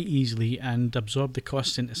going quite easily and absorb the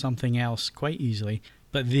costs into something else quite easily,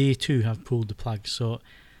 but they too have pulled the plug. So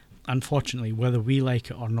unfortunately, whether we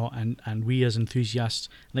like it or not, and we as enthusiasts,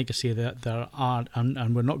 like I say, there are,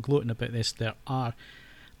 and we're not gloating about this, there are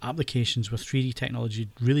applications where 3D technology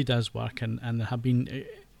really does work, and there have been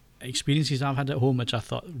experiences I've had at home which I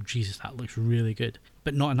thought, Jesus, that looks really good,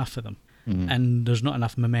 but not enough of them. Mm-hmm. And there's not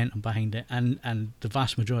enough momentum behind it, and the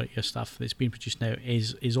vast majority of stuff that's being produced now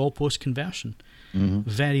is all post-conversion. Mm-hmm.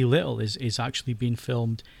 Very little is actually being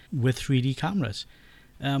filmed with 3D cameras.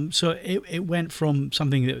 So it went from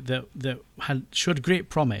something that had showed great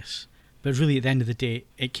promise, but really at the end of the day,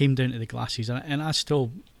 it came down to the glasses. And I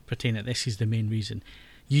still pretend that this is the main reason.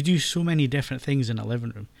 You do so many different things in a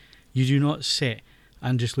living room. You do not sit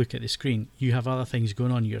and just look at the screen. You have other things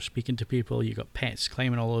going on. You're speaking to people. You've got pets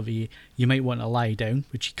climbing all over you. You might want to lie down,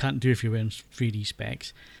 which you can't do if you're wearing 3D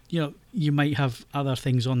specs. You know, you might have other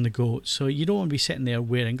things on the go. So you don't want to be sitting there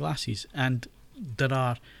wearing glasses. And there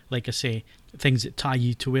are, like I say, things that tie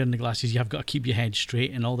you to wearing the glasses. You have got to keep your head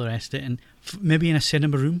straight and all the rest of it. And maybe in a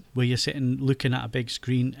cinema room where you're sitting looking at a big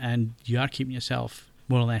screen and you are keeping yourself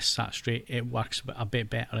more or less sat straight, it works a bit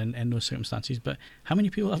better in those circumstances. But how many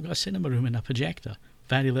people have got a cinema room and a projector?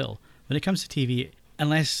 Very little. When it comes to TV,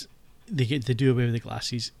 unless they do away with the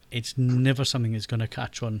glasses, it's never something that's going to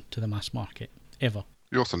catch on to the mass market, ever.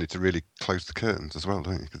 You also need to really close the curtains as well,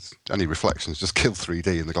 don't you? Because any reflections just kill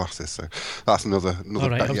 3D in the glasses. So that's another all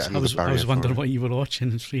right, barrier. I was wondering what you were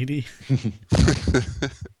watching in 3D.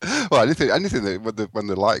 Well, anything that when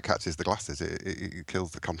the light catches the glasses, it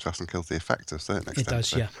kills the contrast and kills the effect to a certain extent. It does,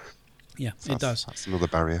 so. yeah. Yeah, So it does. That's another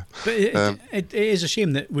barrier. But it is a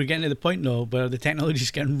shame that we're getting to the point now where the technology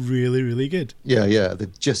is getting really, really good. Yeah.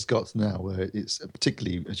 They've just got to now where it's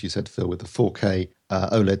particularly, as you said, Phil, with the 4K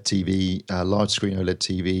OLED TV, large screen OLED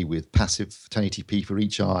TV with passive 1080p for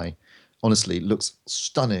each eye. Honestly, it looks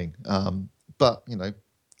stunning. But, you know,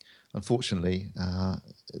 unfortunately,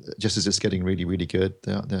 just as it's getting really, really good,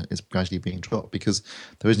 it's gradually being dropped because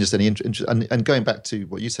there isn't just any interest. And going back to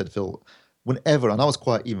what you said, Phil, whenever, and I was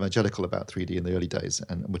quite evangelical about 3D in the early days,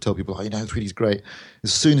 and would tell people, 3D is great.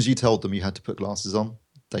 As soon as you told them you had to put glasses on,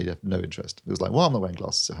 they'd have no interest. It was like, well, I'm not wearing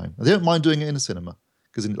glasses at home. They don't mind doing it in a cinema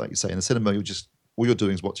because, like you say, in the cinema, all you're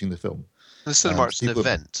doing is watching the film. The cinema is an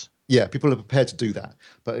event. Yeah, people are prepared to do that.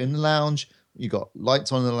 But in the lounge, you got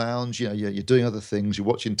lights on in the lounge. You know, you're doing other things. You're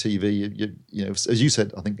watching TV. You know, as you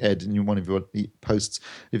said, I think Ed, in one of your posts,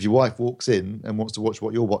 if your wife walks in and wants to watch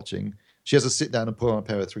what you're watching, she has to sit down and put on a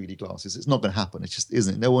pair of 3D glasses. It's not going to happen. It just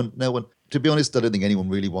isn't. No one. To be honest, I don't think anyone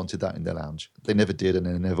really wanted that in their lounge. They never did, and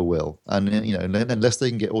they never will. And you know, unless they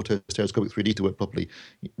can get auto-stereoscopic 3D to work properly,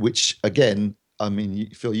 which again, I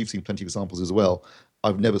mean, Phil, you've seen plenty of examples as well.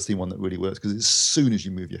 I've never seen one that really works because as soon as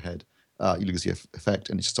you move your head, you lose the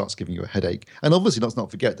effect, and it starts giving you a headache. And obviously, let's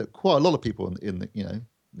not forget that quite a lot of people in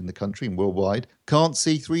the country and worldwide can't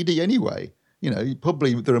see 3D anyway. You know,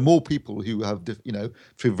 probably there are more people who have,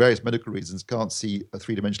 through various medical reasons, can't see a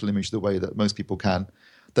three-dimensional image the way that most people can,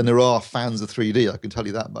 than there are fans of 3D. I can tell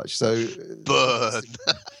you that much. So, Burn.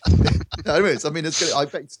 I mean, I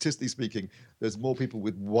bet statistically speaking, there's more people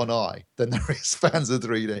with one eye than there is fans of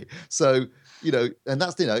 3D. So, and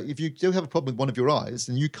that's, if you do have a problem with one of your eyes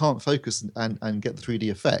and you can't focus and get the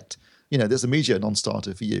 3D effect, there's immediate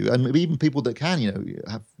non-starter for you. And even people that can,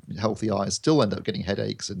 have healthy eyes still end up getting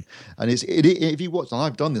headaches. And if you watch, and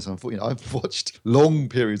I've done this, unfortunately, I've watched long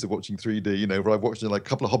periods of watching 3D, where I've watched like a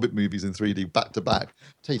couple of Hobbit movies in 3D back to back.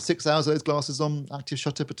 Take 6 hours of those glasses on, active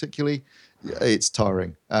shutter particularly, it's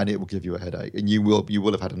tiring and it will give you a headache. And you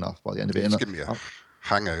will have had enough by the end of it. It's given me a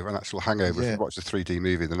hangover, an actual hangover. If I watched a 3D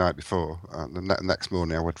movie the night before, the next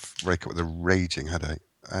morning I would wake up with a raging headache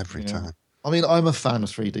every time. I mean, I'm a fan of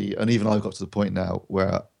 3D, and even I've got to the point now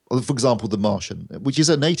where, for example, The Martian, which is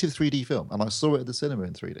a native 3D film, and I saw it at the cinema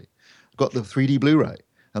in 3D. I got the 3D Blu-ray,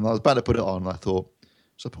 and I was about to put it on, and I thought,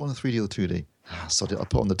 should I put on the 3D or the 2D? Sod it, I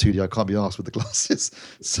put on the 2D, I can't be arsed with the glasses.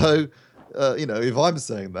 So, if I'm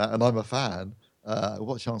saying that, and I'm a fan,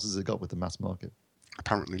 what chances has it got with the mass market?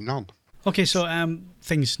 Apparently none. Okay, so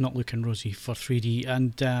things not looking rosy for 3D,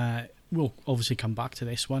 and we'll obviously come back to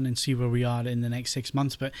this one and see where we are in the next 6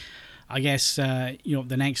 months, but I guess, the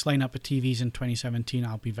next lineup of TVs in 2017,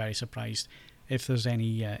 I'll be very surprised if there's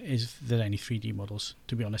any 3D models,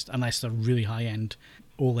 to be honest, unless they're really high-end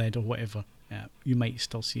OLED or whatever. You might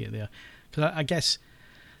still see it there. Because I guess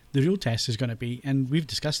the real test is going to be, and we've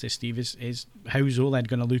discussed this, Steve, is how's OLED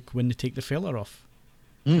going to look when they take the filler off?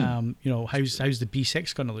 How's the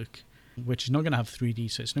B6 going to look? Which is not going to have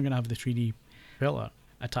 3D, so it's not going to have the 3D filler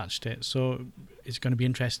attached to it. So it's going to be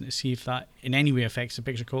interesting to see if that in any way affects the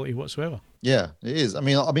picture quality whatsoever. Yeah, it is. I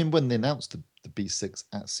mean, when they announced the B6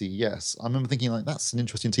 at CES, I remember thinking like, that's an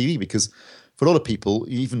interesting TV because for a lot of people,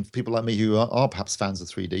 even people like me who are perhaps fans of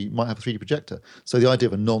 3D, might have a 3D projector. So the idea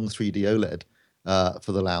of a non-3D OLED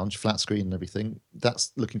for the lounge, flat screen and everything,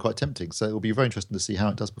 that's looking quite tempting. So it'll be very interesting to see how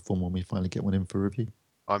it does perform when we finally get one in for review.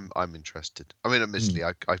 I'm interested. I mean, admittedly,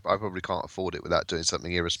 I probably can't afford it without doing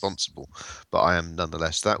something irresponsible, but I am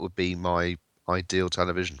nonetheless. That would be my ideal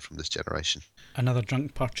television from this generation. Another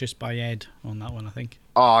drunk purchase by Ed on that one, I think.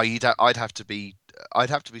 I'd have to be I'd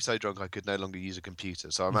have to be so drunk I could no longer use a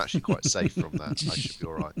computer. So I'm actually quite safe from that. I should be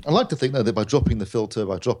all right. I like to think though that by dropping the filter,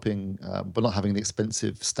 by not having the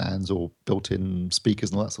expensive stands or built-in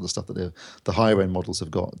speakers and all that sort of stuff that the higher end models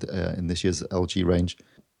have got in this year's LG range,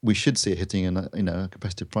 we should see it hitting a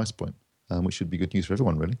competitive price point, which should be good news for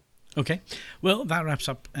everyone, really. Okay, well, that wraps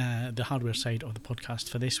up the hardware side of the podcast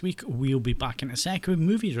for this week. We'll be back in a sec with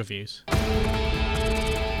movie reviews.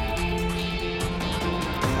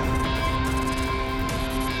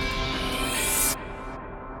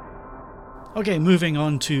 Okay, moving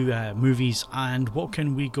on to movies, and what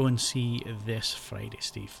can we go and see this Friday,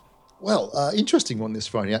 Steve? Well, interesting one this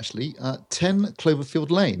Friday, actually. 10 Cloverfield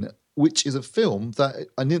Lane, which is a film that,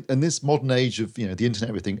 in this modern age of the internet and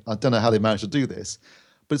everything, I don't know how they managed to do this,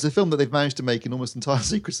 but it's a film that they've managed to make in almost entire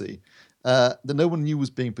secrecy, that no one knew was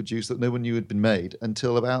being produced, that no one knew had been made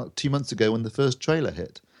until about 2 months ago when the first trailer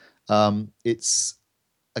hit. It's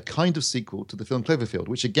a kind of sequel to the film Cloverfield,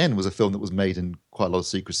 which again was a film that was made in quite a lot of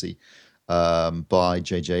secrecy by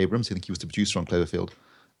J.J. Abrams. I think he was the producer on Cloverfield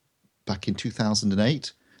back in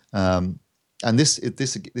 2008. And this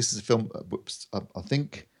is a film, I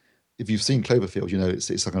think, if you've seen Cloverfield,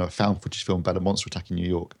 it's like a found footage film about a monster attack in New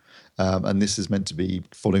York. And this is meant to be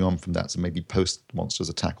following on from that, so maybe post-monsters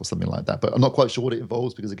attack or something like that. But I'm not quite sure what it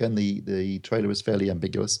involves because, again, the trailer is fairly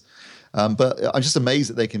ambiguous. But I'm just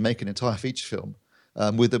amazed that they can make an entire feature film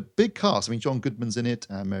with a big cast. I mean, John Goodman's in it,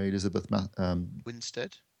 and Mary Elizabeth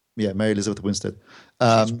Winstead? Yeah, Mary Elizabeth Winstead.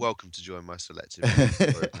 She's welcome to join my selective.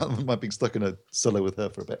 I might be stuck in a solo with her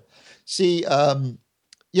for a bit. She...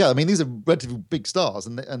 I mean, these are relatively big stars,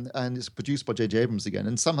 and it's produced by J.J. Abrams again,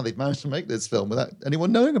 and somehow they've managed to make this film without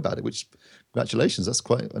anyone knowing about it, which, congratulations, that's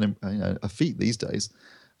quite a feat these days.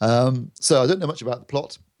 So I don't know much about the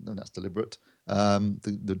plot, and that's deliberate.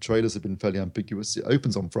 The trailers have been fairly ambiguous. It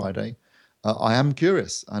opens on Friday. I am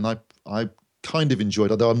curious, and I kind of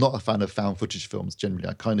enjoyed, although I'm not a fan of found footage films generally,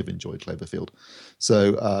 I kind of enjoyed Cloverfield.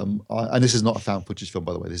 So, and this is not a found footage film,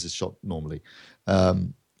 by the way, this is shot normally.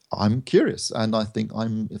 I'm curious, and I think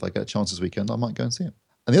if I get a chance this weekend, I might go and see it.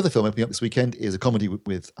 And the other film opening up this weekend is a comedy with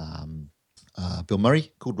Bill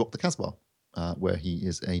Murray called Rock the Casbah, where he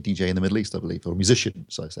is a DJ in the Middle East, I believe, or a musician,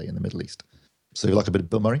 so I say, in the Middle East. So if you like a bit of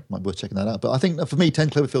Bill Murray, might be worth checking that out. But I think for me, 10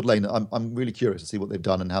 Cloverfield Lane, I'm really curious to see what they've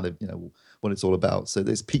done and how they, what it's all about. So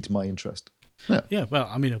it's piqued my interest. Yeah, well,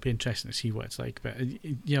 I mean, it'll be interesting to see what it's like. But,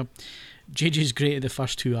 JJ's great at the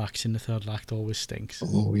first two acts, and the third act always stinks.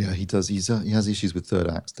 Oh, yeah, he does. He has issues with third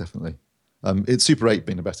acts, definitely. It's Super 8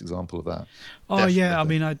 being the best example of that. Oh, definitely. Yeah, I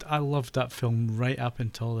mean, I loved that film right up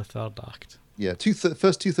until the third act. Yeah,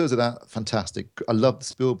 first 2/3 of that, fantastic. I love the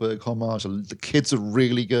Spielberg homage. The kids are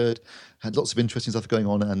really good. Had lots of interesting stuff going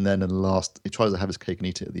on, and then in the last, it tries to have his cake and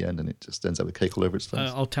eat it at the end, and it just ends up with cake all over its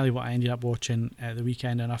face. I'll tell you what I ended up watching at the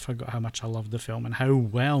weekend, and I forgot how much I loved the film and how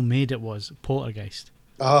well made it was. Poltergeist.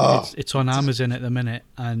 It's on Amazon at the minute,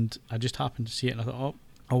 and I just happened to see it, and I thought,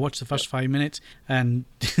 I'll watch the first 5 minutes, and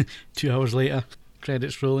 2 hours later,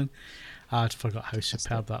 credits rolling. I forgot how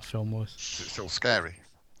superb that film was. It's still scary.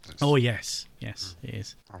 Oh yes, it is. It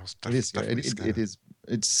is. It is.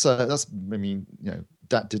 It's. That's. I mean,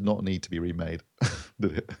 that did not need to be remade.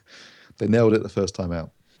 Did it? They nailed it the first time out.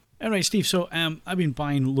 All right, Steve. So I've been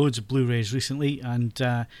buying loads of Blu-rays recently, and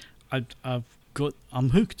I'm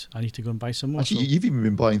hooked. I need to go and buy some more. Actually, you've even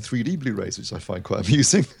been buying 3D Blu-rays, which I find quite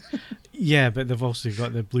amusing. Yeah, but they've also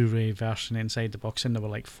got the Blu-ray version inside the box, and they were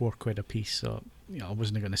like £4 a piece. So I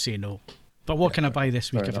wasn't going to say no. But what can I buy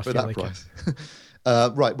this week if I feel like it?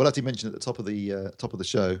 Right. Well, as you mentioned at the top of the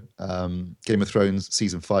show, Game of Thrones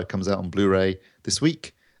season 5 comes out on Blu-ray this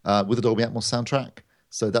week with the Dolby Atmos soundtrack.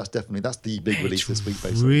 So that's the big release this week.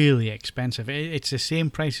 Basically, really expensive. It's the same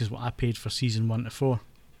price as what I paid for season 1 to 4.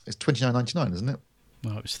 It's $29.99, isn't it?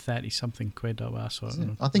 No, it was 30-something quid that I saw.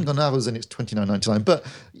 I think on Amazon it's $29.99. But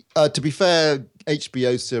to be fair,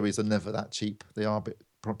 HBO series are never that cheap. They are a bit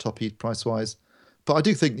toppy price-wise. But I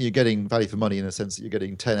do think you're getting value for money in the sense that you're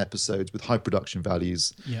getting 10 episodes with high production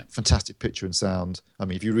values, fantastic picture and sound. I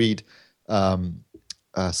mean, if you read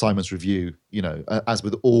Simon's review, as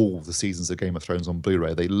with all the seasons of Game of Thrones on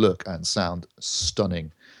Blu-ray, they look and sound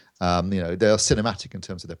stunning. They are cinematic in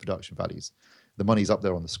terms of their production values. The money's up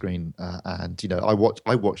there on the screen, and I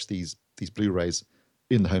watch these Blu-rays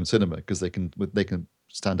in the home cinema because they can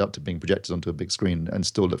stand up to being projected onto a big screen and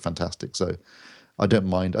still look fantastic. So I don't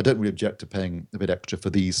mind. I don't really object to paying a bit extra for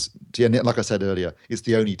these. And like I said earlier, it's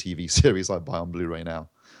the only TV series I buy on Blu-ray now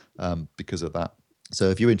because of that. So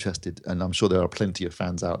if you're interested, and I'm sure there are plenty of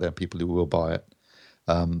fans out there, people who will buy it,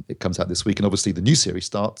 it comes out this week. And obviously the new series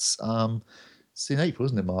starts it's in April,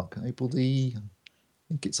 isn't it, Mark? I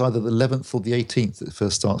think it's either the 11th or the 18th that it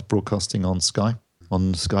first starts broadcasting on Sky.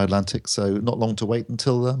 on Sky Atlantic. So not long to wait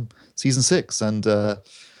until season 6. And there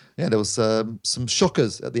was some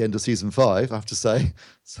shockers at the end of season 5, I have to say.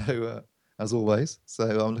 So as always, so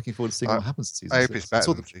I'm looking forward to seeing what happens in season 6. I hope it's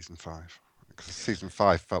better than season 5, because season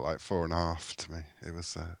 5 felt like 4.5 to me. It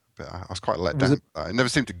was I was quite let down. It never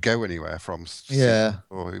seemed to go anywhere from season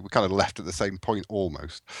 4. We kind of left at the same point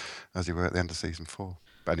almost as you were at the end of season 4.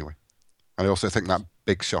 But anyway, and I also think that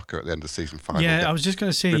big shocker at the end of season 5. Yeah, I was just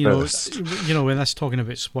going to say, when that's talking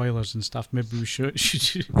about spoilers and stuff, maybe we should.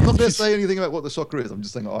 I'm not going to say anything about what the shocker is. I'm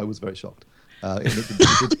just saying I was very shocked. It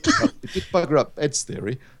did bugger up Ed's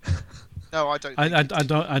theory. No, I don't. I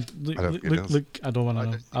don't. Look, I don't want to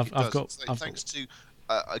know. I've got. Thanks to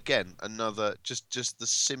again another just the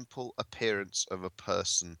simple appearance of a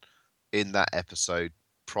person in that episode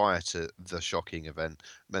prior to the shocking event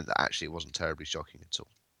meant that actually it wasn't terribly shocking at all.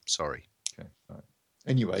 Sorry. Okay. All right.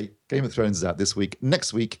 Anyway, Game of Thrones is out this week.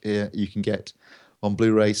 Next week, you can get on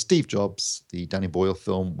Blu-ray Steve Jobs, the Danny Boyle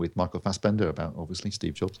film with Michael Fassbender about obviously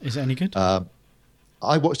Steve Jobs. Is it any good?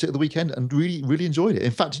 I watched it at the weekend and really, really enjoyed it. In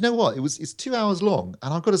fact, you know what? It's 2 hours long,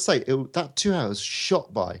 and I've got to say, that 2 hours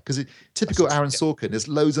shot by, because typical Aaron Sorkin, there's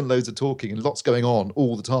loads and loads of talking and lots going on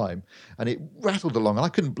all the time, and it rattled along, and I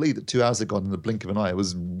couldn't believe that 2 hours had gone in the blink of an eye.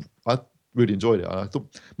 I really enjoyed it. I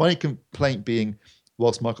thought my only complaint being,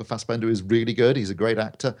 whilst Michael Fassbender is really good, he's a great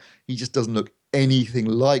actor, he just doesn't look anything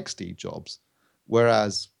like Steve Jobs,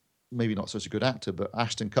 whereas maybe not such a good actor, but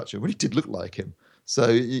Ashton Kutcher really did look like him. So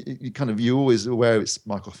you're always aware it's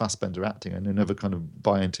Michael Fassbender acting, and you never kind of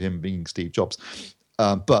buy into him being Steve Jobs.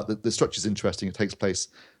 But the structure is interesting. It takes place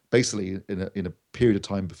basically in a period of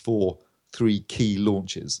time before 3 key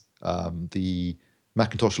launches: the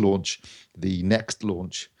Macintosh launch, the Next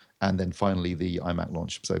launch, and then finally the iMac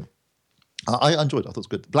launch. So I enjoyed it. I thought it was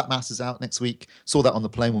good. Black Mass is out next week. Saw that on the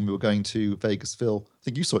plane when we were going to Vegas. Phil, I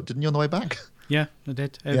think you saw it, didn't you, on the way back? Yeah, I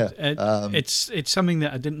did. It's something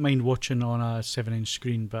that I didn't mind watching on a 7-inch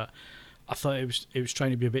screen, but I thought it was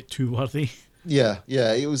trying to be a bit too worthy. Yeah,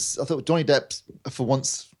 it was. I thought Johnny Depp, for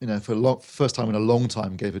once, for first time in a long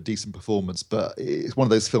time, gave a decent performance. But it's one of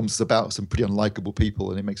those films that's about some pretty unlikable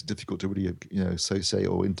people, and it makes it difficult to really, associate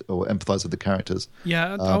or empathise with the characters.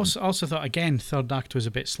 Yeah, I also thought again, third act was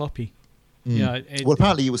a bit sloppy. Yeah. Well,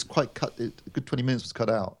 apparently it was quite cut. A good 20 minutes was cut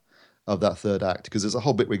out of that third act, because there's a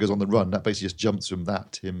whole bit where he goes on the run that basically just jumps from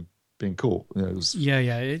that to him being caught.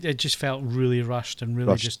 It just felt really rushed and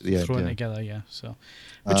really just thrown together. Yeah, so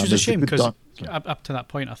which was a shame, because up to that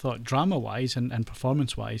point I thought drama wise and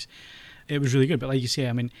performance wise it was really good. But like you say,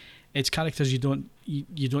 I mean, it's characters you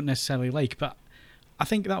don't necessarily like, but I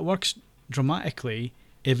think that works dramatically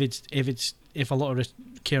if a lot of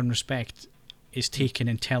care and respect is taken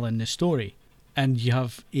in telling the story, and you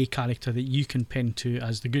have a character that you can pin to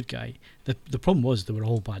as the good guy. The problem was they were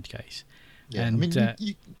all bad guys. Yeah, and, I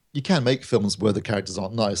mean, you can make films where the characters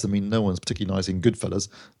aren't nice. I mean, no one's particularly nice in Goodfellas,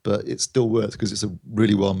 but it still works because it's a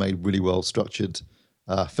really well made, really well structured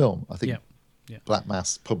film. I think Black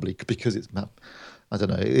Mass probably, because it's, I don't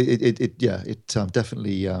know, it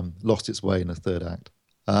definitely lost its way in the third act.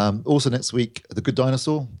 Also next week, The Good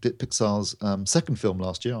Dinosaur, Pixar's second film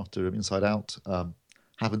last year after Inside Out.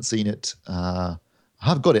 Haven't seen it. I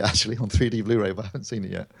have got it actually on 3D Blu-ray, but I haven't seen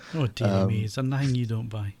it yet. Oh dear me, it's a 9 you don't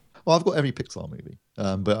buy. Well, I've got every Pixar movie,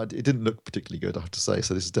 but it didn't look particularly good, I have to say.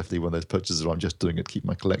 So this is definitely one of those purchases where I'm just doing it to keep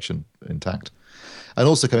my collection intact. And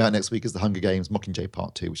also coming out next week is The Hunger Games Mockingjay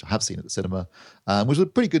Part 2, which I have seen at the cinema, which was a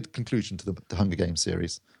pretty good conclusion to the Hunger Games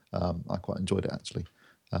series. I quite enjoyed it, actually.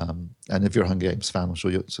 And if you're a Hunger Games fan, I'm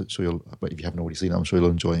sure you'll, but if you haven't already seen it, I'm sure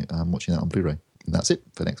you'll enjoy watching that on Blu-ray. And that's it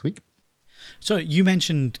for next week. So you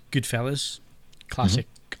mentioned Goodfellas, classic,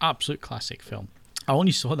 absolute classic film. I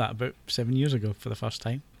only saw that about 7 years ago for the first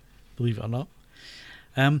time, believe it or not.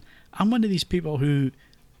 I'm one of these people who,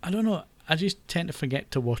 I don't know, I just tend to forget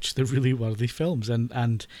to watch the really worthy films.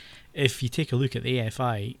 And if you take a look at the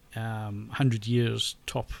AFI 100 years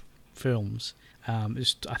top films, I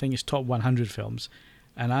think it's top 100 films,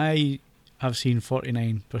 and I have seen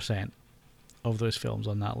 49% of those films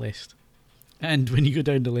on that list. And when you go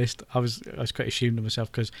down the list, I was quite ashamed of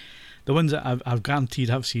myself, because the ones that I've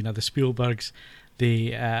guaranteed I've seen are the Spielbergs,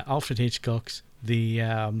 the Alfred Hitchcocks, the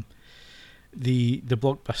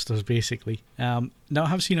blockbusters, basically. Now, I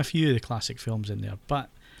have seen a few of the classic films in there, but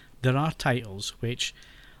there are titles which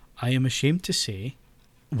I am ashamed to say,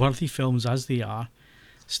 worthy films as they are,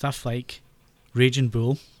 stuff like Raging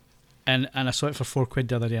Bull, and I saw it for £4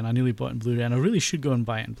 the other day, and I nearly bought it in Blu-ray, and I really should go and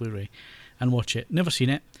buy it in Blu-ray and watch it. Never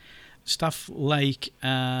seen it. Stuff like,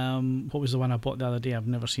 what was the one I bought the other day? I've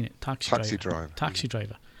never seen it. Taxi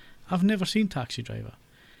Driver. I've never seen Taxi Driver.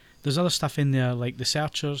 There's other stuff in there like The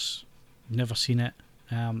Searchers, never seen it.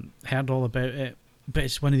 Heard all about it, but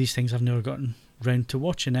it's one of these things I've never gotten round to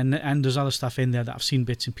watching. And there's other stuff in there that I've seen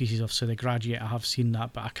bits and pieces of. So The Graduate, I have seen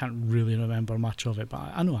that, but I can't really remember much of it.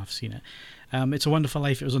 But I know I've seen it. It's a Wonderful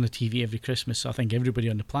Life. It was on the TV every Christmas, so I think everybody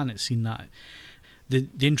on the planet's seen that. The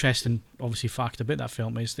interesting, obviously, fact about that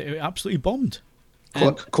film is that it absolutely bombed.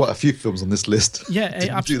 Quite a few films on this list. Yeah, it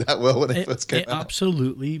didn't do that well when they first came It out.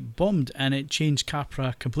 absolutely bombed, and it changed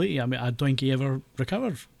Capra completely. I mean, I don't think he ever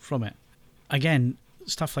recovered from it. Again,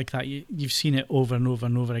 stuff like that, you've seen it over and over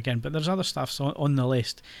and over again. But there's other stuff on the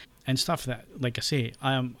list, and stuff that, like I say,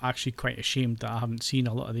 I am actually quite ashamed that I haven't seen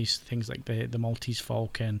a lot of these things, like the Maltese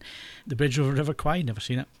Falcon, The Bridge over River Kwai. Never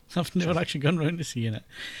seen it. I've never actually gone around to seeing it.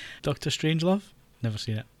 Doctor Strangelove. Never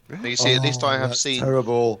seen it. You see, at least I have that's seen.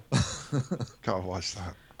 terrible. Can't watch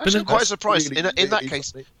that. Actually, I'm quite That's surprised. really, In that really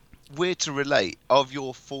case, funny. weird to relate. Of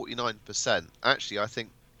your 49%, actually, I think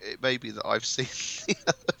it may be that I've seen the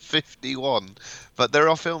other 51, but there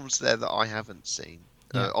are films there that I haven't seen.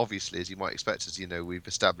 Yeah. Obviously, as you might expect, as you know, we've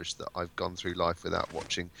established that I've gone through life without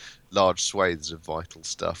watching large swathes of vital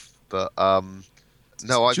stuff. But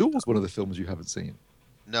no, Jaws, one of the films you haven't seen.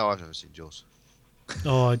 no, I've never seen Jaws.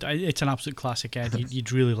 Oh, it's an absolute classic, Ed.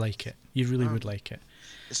 You'd really like it. You really would like it.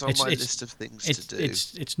 It's on my list of things to do.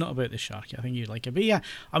 It's not about the shark. I think you'd like it. But yeah,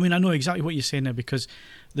 I mean, I know exactly what you're saying there, because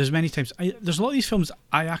there's many times there's a lot of these films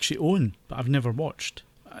I actually own but I've never watched,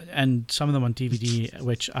 and some of them on DVD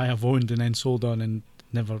which I have owned and then sold on and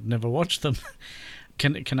never watched them.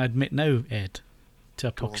 Can I admit now, Ed, to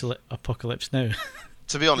Apocalypse Now?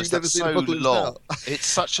 To be honest, You've never that's seen so Apocalypse long. Now? It's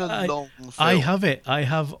such a long film. I have it. I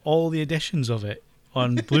have all the editions of it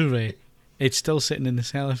on Blu-ray. It's still sitting in the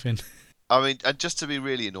cellophane. I mean, and just to be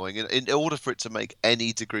really annoying, in order for it to make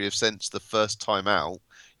any degree of sense the first time out,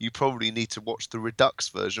 you probably need to watch the Redux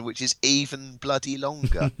version, which is even bloody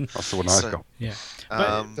longer. That's the one So- I've got. Yeah.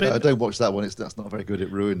 I don't watch that one. That's not very good. It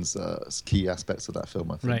ruins key aspects of that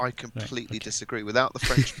film, I think. Right. I completely disagree. Without the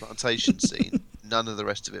French plantation scene, none of the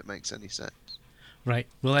rest of it makes any sense. Right.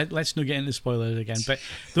 Well, let's not get into spoilers again. But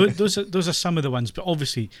those are some of the ones. But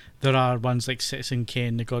obviously, there are ones like Citizen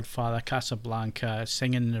Kane, The Godfather, Casablanca,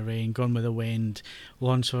 Singing in the Rain, Gone with the Wind,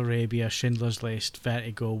 Lawrence of Arabia, Schindler's List,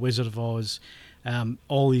 Vertigo, Wizard of Oz,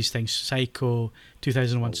 all these things, Psycho,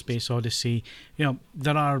 2001: Space Odyssey. You know,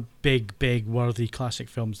 there are big, worthy classic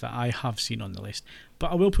films that I have seen on the list.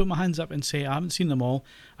 But I will put my hands up and say I haven't seen them all.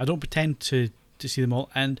 I don't pretend to see them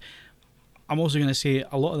all. And I'm also going to say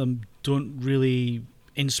a lot of them don't really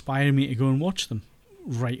inspire me to go and watch them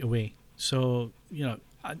right away. So, you know,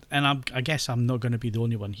 I guess I'm not going to be the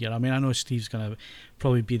only one here. I mean, I know Steve's going to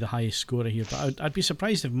probably be the highest scorer here, but I'd be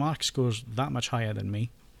surprised if Mark scores that much higher than me.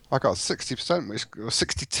 I got 60%, which was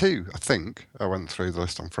 62, I think. I went through the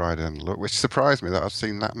list on Friday and looked, which surprised me that I've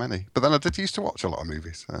seen that many. But then I did used to watch a lot of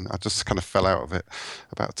movies, and I just kind of fell out of it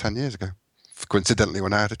about 10 years ago. Coincidentally,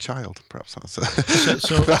 when I had a child, perhaps that's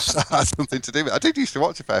that has something to do with it. I did used to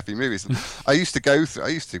watch a fair few movies. I used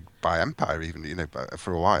to buy Empire even, you know,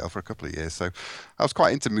 for a while, for a couple of years. So I was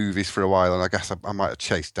quite into movies for a while, and I guess I might have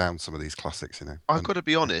chased down some of these classics, you know. I've got to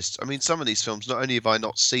be honest. I mean, some of these films, not only have I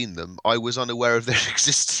not seen them, I was unaware of their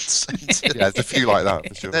existence. Yeah, there's a few like that.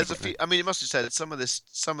 For sure. There's a few. I mean, it must have said some of the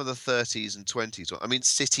 30s and 20s. I mean,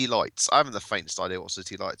 City Lights. I haven't the faintest idea what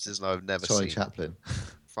City Lights is, and I've never Charlie seen. Chaplin.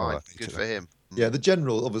 Fine, Oh, good for him. Yeah, the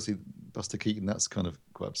general, obviously, Buster Keaton, that's kind of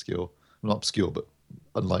quite obscure. Well, not obscure, but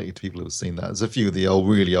unlikely to people who have seen that. There's a few of the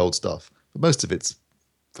really old stuff, but most of it's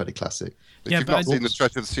fairly classic. If Yeah, you've but not seen The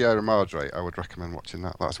Treasure of the Sierra Madre, I would recommend watching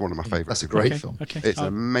that. That's one of my favourites. That's a great film. Okay. It's an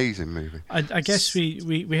amazing movie. I guess we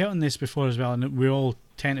hit on this before as well, and we all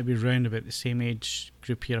tend to be round about the same age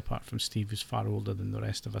group here, apart from Steve, who's far older than the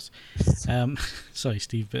rest of us. Sorry,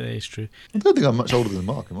 Steve, but it is true. I don't think I'm much older than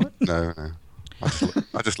Mark, am I? No.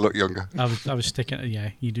 I just look younger. I was sticking. Yeah,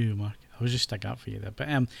 you do, Mark. I was just sticking up for you there. But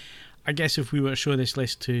I guess if we were to show this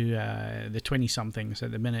list to the 20-somethings at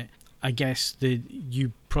the minute, I guess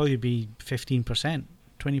you'd probably be 15%,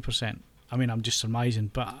 20%. I mean, I'm just surmising,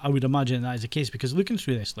 but I would imagine that is the case, because looking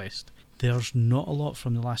through this list, there's not a lot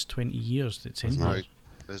from the last 20 years that's in No, here.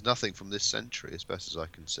 there's nothing from this century, as best as I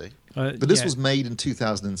can see. But this yeah. was made in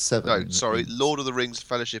 2007. No, sorry, Lord of the Rings: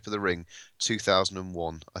 Fellowship of the Ring,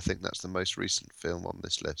 2001. I think that's the most recent film on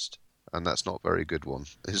this list, and that's not a very good one.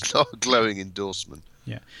 It's not a glowing endorsement.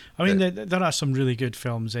 Yeah, I mean, there are some really good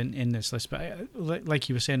films in this list, but like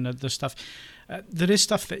you were saying, there's stuff. There is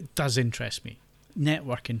stuff that does interest me.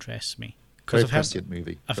 Network interests me Very I've prescient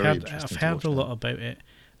movie. I've Very heard interesting I've to heard watch a now. lot about it,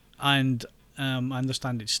 and I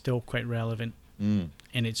understand it's still quite relevant in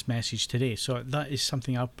its message today. So that is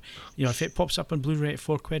something if it pops up on Blu-ray at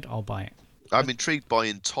 £4, I'll buy it. I'm intrigued by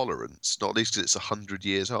Intolerance, not least because it's 100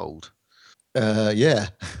 years old. Yeah.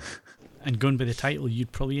 And going by the title,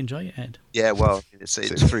 you'd probably enjoy it, Ed. Yeah, well, it's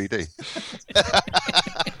 3D.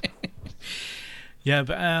 Yeah,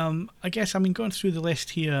 but I guess, I mean, going through the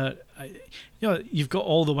list here, you've got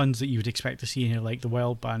all the ones that you would expect to see in here, like The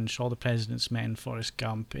Wild Bunch, All the President's Men, Forrest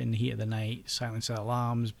Gump, In the Heat of the Night, Silence of the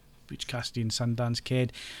Lambs, Butch Cassidy and Sundance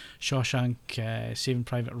Kid, Shawshank, Saving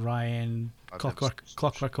Private Ryan,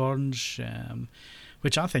 Clockwork Orange,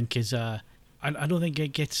 which I think is I don't think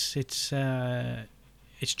it gets its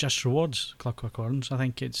just rewards, Clockwork Orange. I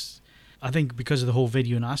think because of the whole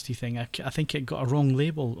video nasty thing, I think it got a wrong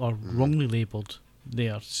label, or wrongly labelled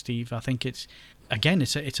there, Steve. I think it's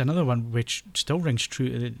another one which still rings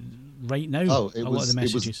true right now. Oh, a lot of the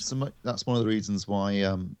messages. That's one of the reasons why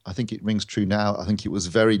I think it rings true now. I think it was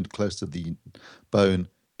very close to the bone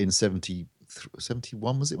in 71,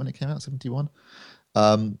 was it, when it came out? 71?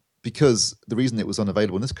 Because the reason it was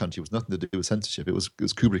unavailable in this country was nothing to do with censorship. It was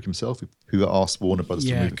Kubrick himself who asked Warner Brothers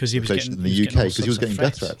to move because he was getting in the UK because he was getting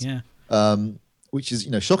death threats. Yeah. Which is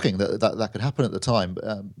shocking that could happen at the time.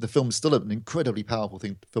 But, the film is still an incredibly powerful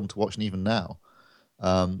film to watch, and even now,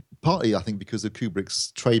 partly I think because of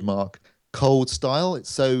Kubrick's trademark cold style.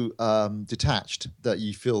 It's so detached that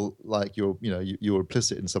you feel like you're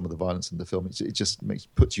implicit in some of the violence in the film. It just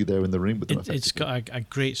puts you there in the room with them. It's got a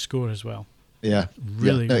great score as well. Yeah,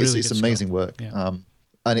 really, it's amazing work. Yeah.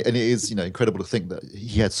 And it is, incredible to think that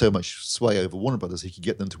he had so much sway over Warner Brothers. He could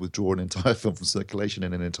get them to withdraw an entire film from circulation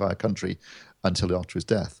in an entire country until after his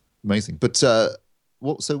death. Amazing. But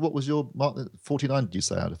what was your mark? 49? Did you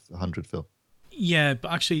say out of 100, Phil? Yeah,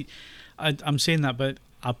 but actually, I'm saying that, but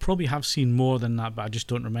I probably have seen more than that, but I just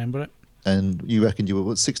don't remember it. And you reckon you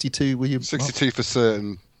were 62? Were you 62 for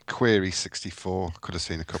certain? Query 64. Could have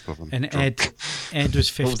seen a couple of them. And Ed was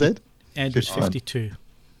 50. What was Ed? Ed was 52.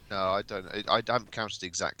 No, I don't. I haven't counted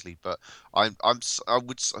exactly, but I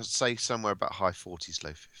would say somewhere about high 40s, low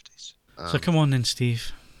 50s. So come on then,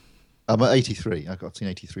 Steve. I'm at 83. I've seen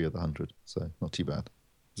 83 of the 100, so not too bad.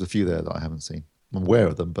 There's a few there that I haven't seen. I'm aware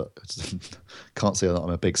of them, but I can't say that I'm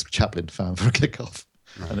a big Chaplin fan for a kick-off.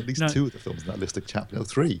 And at least two of the films in that list are Chaplin.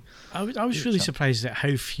 3. I was really surprised at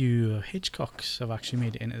how few Hitchcocks have actually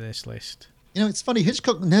made it into this list. It's funny.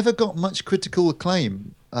 Hitchcock never got much critical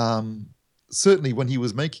acclaim. Certainly when he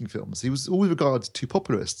was making films, he was always regarded too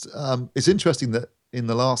popularist. It's interesting that in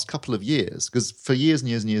the last couple of years, because for years and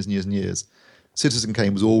years and years and years and years, Citizen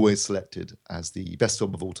Kane was always selected as the best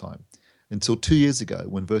film of all time, until 2 years ago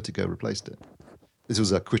when Vertigo replaced it. This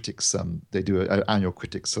was a critics, they do an annual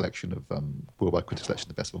critics selection of, worldwide critics selection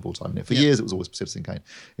of the best film of all time. And for years it was always Citizen Kane.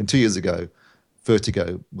 And 2 years ago,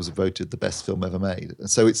 Vertigo was voted the best film ever made. And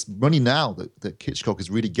so it's only now that Hitchcock is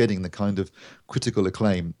really getting the kind of critical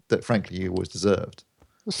acclaim that, frankly, he always deserved.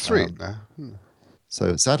 It's 3 now.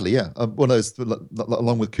 So sadly, yeah. One of those,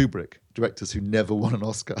 along with Kubrick, directors who never won an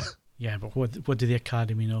Oscar. Yeah, but what do the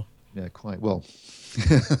Academy know? Yeah, quite well.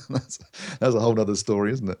 that's a whole other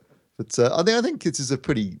story, isn't it? But I think this is a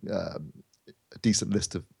pretty decent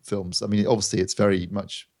list of films. I mean, obviously, it's very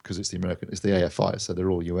much because it's the AFI, so they're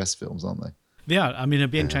all US films, aren't they? They are. I mean,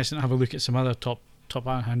 it'd be interesting to have a look at some other top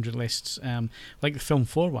 100 lists, like the Film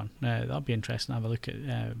 4 one. That'd be interesting to have a look at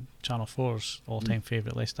Channel 4's all-time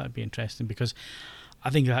favourite list. That'd be interesting because I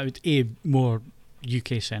think that would be more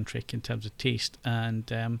UK-centric in terms of taste,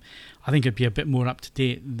 and I think it'd be a bit more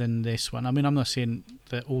up-to-date than this one. I mean, I'm not saying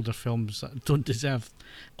that older films don't deserve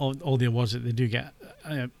all the awards that they do get.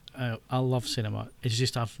 I love cinema. It's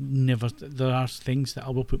just there are things that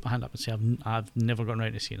I will put my hand up and say I've never gotten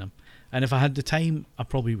around to seeing them. And if I had the time, I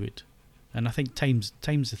probably would. And I think time's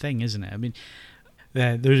the thing, isn't it? I mean,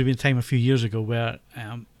 there would have been a time a few years ago where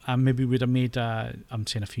I maybe would have made, I'm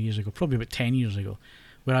saying a few years ago, probably about 10 years ago,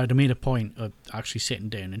 where I would have made a point of actually sitting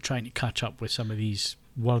down and trying to catch up with some of these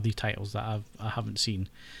worthy titles that I haven't seen.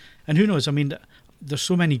 And who knows, I mean, there's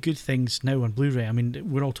so many good things now on Blu-ray. I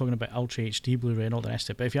mean, we're all talking about Ultra HD Blu-ray and all the rest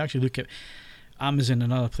of it, but if you actually look at Amazon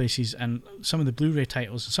and other places and some of the Blu-ray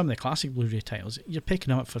titles, some of the classic Blu-ray titles, you're picking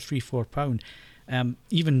them up for £3-4.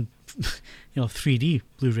 Even 3D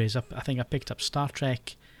Blu-rays. I think I picked up Star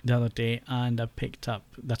Trek the other day, and I picked up,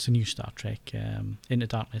 that's a new Star Trek, Into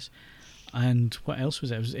Darkness. And what else was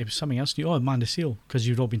it? It was something else new. Oh, Man of Steel, because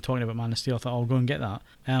you've all been talking about Man of Steel. I thought I'll go and get that.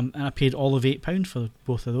 And I paid all of £8 for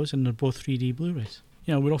both of those, and they're both 3D Blu-rays.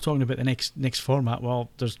 We're all talking about the next format. Well,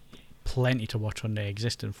 there's plenty to watch on the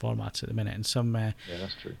existing formats at the minute, and some yeah,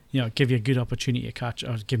 that's true. Give me a good opportunity to catch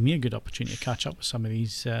up with some of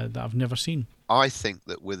these that I've never seen. I think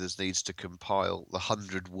that Withers needs to compile the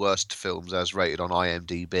 100 worst films as rated on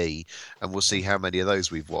IMDb, and we'll see how many of those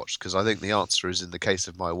we've watched, because I think the answer is, in the case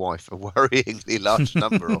of my wife, a worryingly large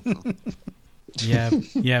number of them.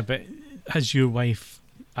 Yeah, but has your wife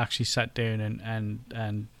actually sat down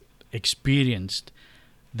and experienced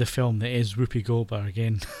the film that is Whoopi Goldberg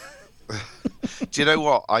again? Do you know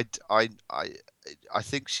what? I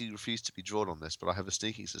think she refused to be drawn on this, but I have a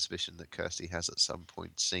sneaking suspicion that Kirsty has at some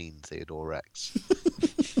point seen Theodore Rex.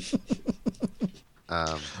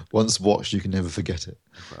 Once watched, you can never forget it.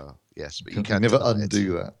 Well, yes, but You you can can never deny it.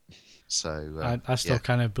 undo that. So I still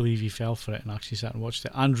can't believe you fell for it and actually sat and watched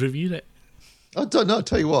it and reviewed it. I don't know. I'll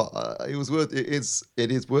tell you what, it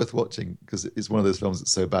is worth watching because it's one of those films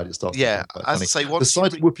that's so bad it starts. Yeah, to as I say, the once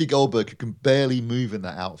sight of Whoopi Goldberg, who can barely move in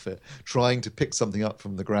that outfit, trying to pick something up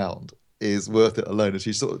from the ground, is worth it alone. And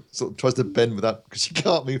she sort of tries to bend with that because she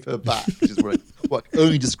can't move her back, which is what I can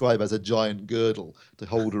only describe as a giant girdle to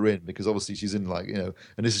hold her in, because obviously she's in and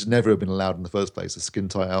this has never been allowed in the first place, a skin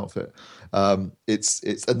tight outfit. It's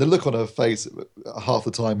and the look on her face half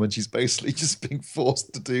the time when she's basically just being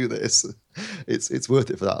forced to do this, it's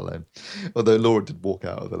worth it for that alone. Although Laura did walk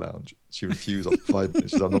out of the lounge, she refused after 5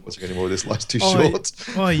 minutes. She said, "I'm not watching any more of this. Life's too short."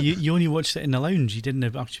 Oh, you only watched it in the lounge. You didn't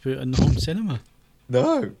actually put it in the home cinema.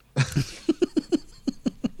 No.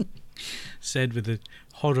 Said with the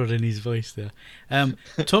horror in his voice there.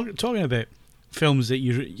 Talking about films that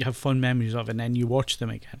you have fond memories of and then you watch them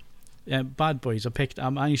again. Bad Boys. I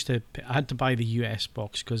had to buy the US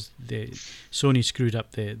box because the Sony screwed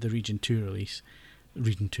up the Region B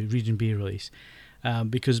release,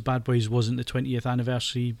 because Bad Boys wasn't the 20th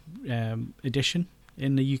anniversary edition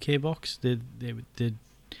in the UK box. They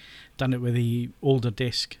done it with the older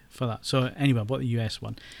disc for that. So anyway, I bought the US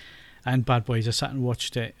one. And Bad Boys, I sat and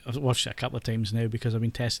watched it. I've watched it a couple of times now because I've been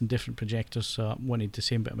testing different projectors, so I wanted the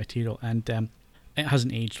same bit of material. And it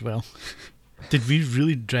hasn't aged well. Did we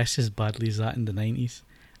really dress as badly as that in the 90s?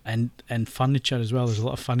 And furniture as well. There's a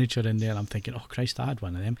lot of furniture in there, and I'm thinking, oh Christ, I had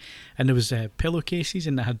one of them. And there was pillowcases,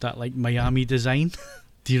 and they had that like Miami design.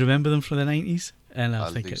 Do you remember them from the 90s? And I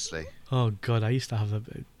was thinking, oh God, I used to have a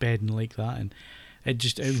bed like that, and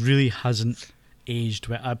it really hasn't aged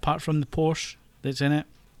well. Apart from the Porsche that's in it,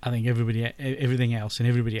 I think everything else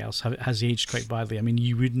has aged quite badly. I mean,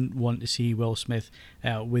 you wouldn't want to see Will Smith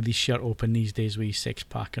with his shirt open these days with his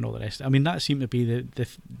six-pack and all the rest. I mean, that seemed to be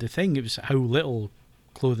the thing. It was how little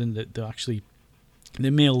clothing that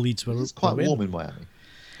the male leads were. It's quite warm in Miami.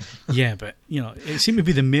 Yeah, but it seemed to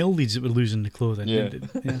be the male leads that were losing the clothing.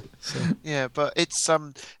 Yeah, but it's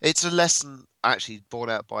a lesson actually borne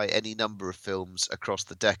out by any number of films across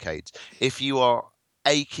the decades. If you are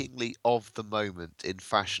achingly of the moment in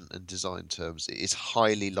fashion and design terms, it is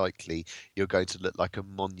highly likely you're going to look like a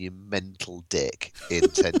monumental dick in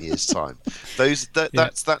 10 years time.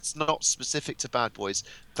 That's not specific to Bad Boys.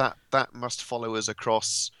 That must follow us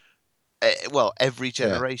across every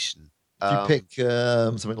generation. If you pick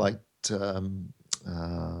something like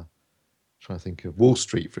trying to think of Wall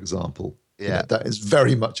Street, for example. Yeah, that is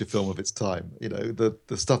very much a film of its time. The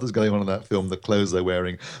stuff that's going on in that film, the clothes they're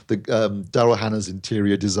wearing, the Daryl Hannah's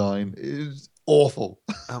interior design is awful.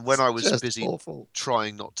 And when I was busy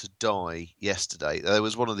trying not to die yesterday, there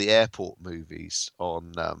was one of the airport movies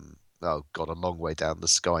on a long way down the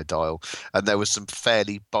Sky Dial, and there was some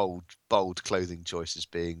fairly bold clothing choices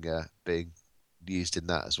being used in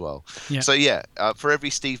that as well. Yeah. So for every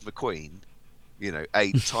Steve McQueen,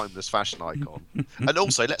 a timeless fashion icon. And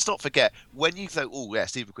also, let's not forget, when you think, oh yeah,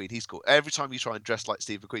 Steve McQueen, he's cool. Every time you try and dress like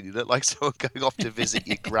Steve McQueen, you look like someone going off to visit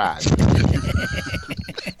your gran.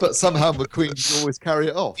 But somehow McQueen can always carry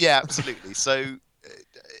it off. Yeah, absolutely. So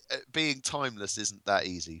being timeless isn't that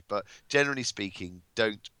easy. But generally speaking,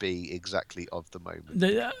 don't be exactly of the moment.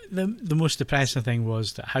 The most depressing thing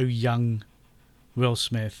was that how young Will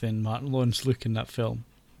Smith and Martin Lawrence look in that film.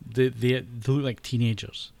 They look like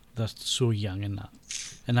teenagers. They're so young in that,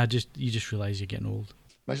 and you just realise you're getting old.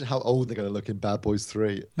 Imagine how old they're going to look in Bad Boys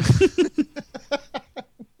 3. I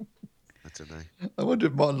don't know. I wonder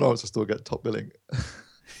if Martin Lawrence will still get top billing.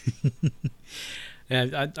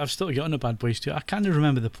 Yeah, I've still got on to Bad Boys 2. I can't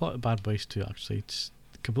remember the plot of Bad Boys 2. Actually, it's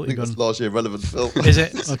completely gone. It's largely irrelevant film. Is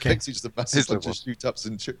it? Okay. It's just a massive bunch of shoot-ups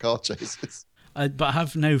and car chases. But I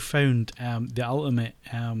have now found the ultimate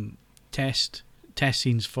test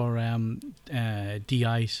scenes for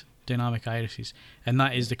DIs, dynamic irises, and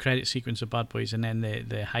that is the credit sequence of Bad Boys, and then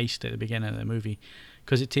the heist at the beginning of the movie,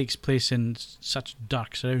 because it takes place in such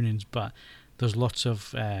dark surroundings, but there's lots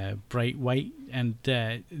of bright white, and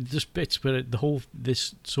there's bits where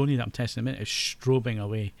this Sony that I'm testing in a minute is strobing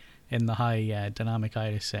away in the high dynamic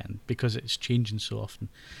iris setting because it's changing so often.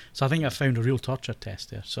 So I think I found a real torture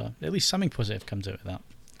test there, so at least something positive comes out of that.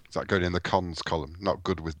 Is that going in the cons column? Not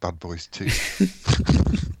good with Bad Boys 2.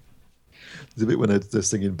 There's a bit when they're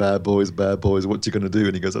singing "Bad Boys, Bad Boys, what you gonna do?"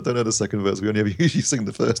 and he goes, "I don't know the second verse. We only ever usually sing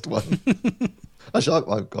the first one." Actually,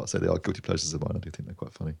 I've got to say they are guilty pleasures of mine. I do think they're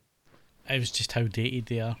quite funny. It was just how dated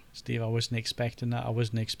they are, Steve. I wasn't expecting that. I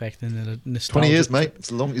wasn't expecting the nostalgia. 20 years, mate.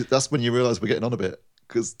 It's long. That's when you realise we're getting on a bit,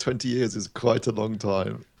 because 20 years is quite a long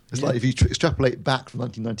time. It's like if you extrapolate back from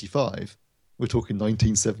 1995, we're talking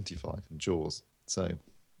 1975 in Jaws. So,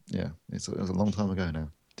 yeah, it was a long time ago now.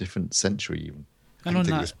 Different century even. And on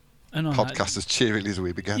this podcast as cheerily as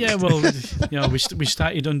we began. Yeah, well, we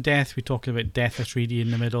started on death. We talked about Death of 3D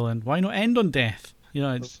in the middle, and why not end on death?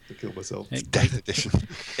 It's to kill myself. Death edition.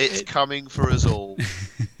 It's coming for us all.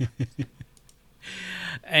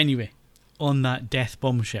 Anyway, on that death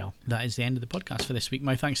bombshell, that is the end of the podcast for this week.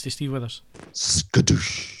 My thanks to Steve Withers.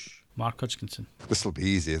 Skadoosh. Mark Hodgkinson. This will be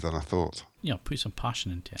easier than I thought. Put some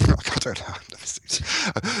passion into it. I don't know.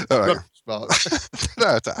 All right. I don't know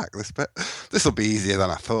how to act this, but this will be easier than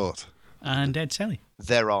I thought. And Ed Selly.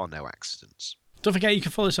 There are no accidents. Don't forget you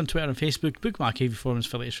can follow us on Twitter and Facebook, bookmark AV Forums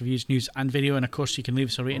for latest reviews, news and video, and of course you can leave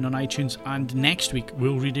us a rating on iTunes, and next week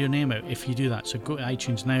we'll read your name out if you do that. So go to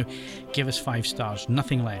iTunes now, give us 5 stars,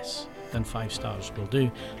 nothing less than 5 stars will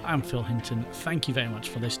do. I'm Phil Hinton, thank you very much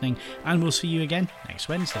for listening, and we'll see you again next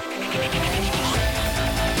Wednesday.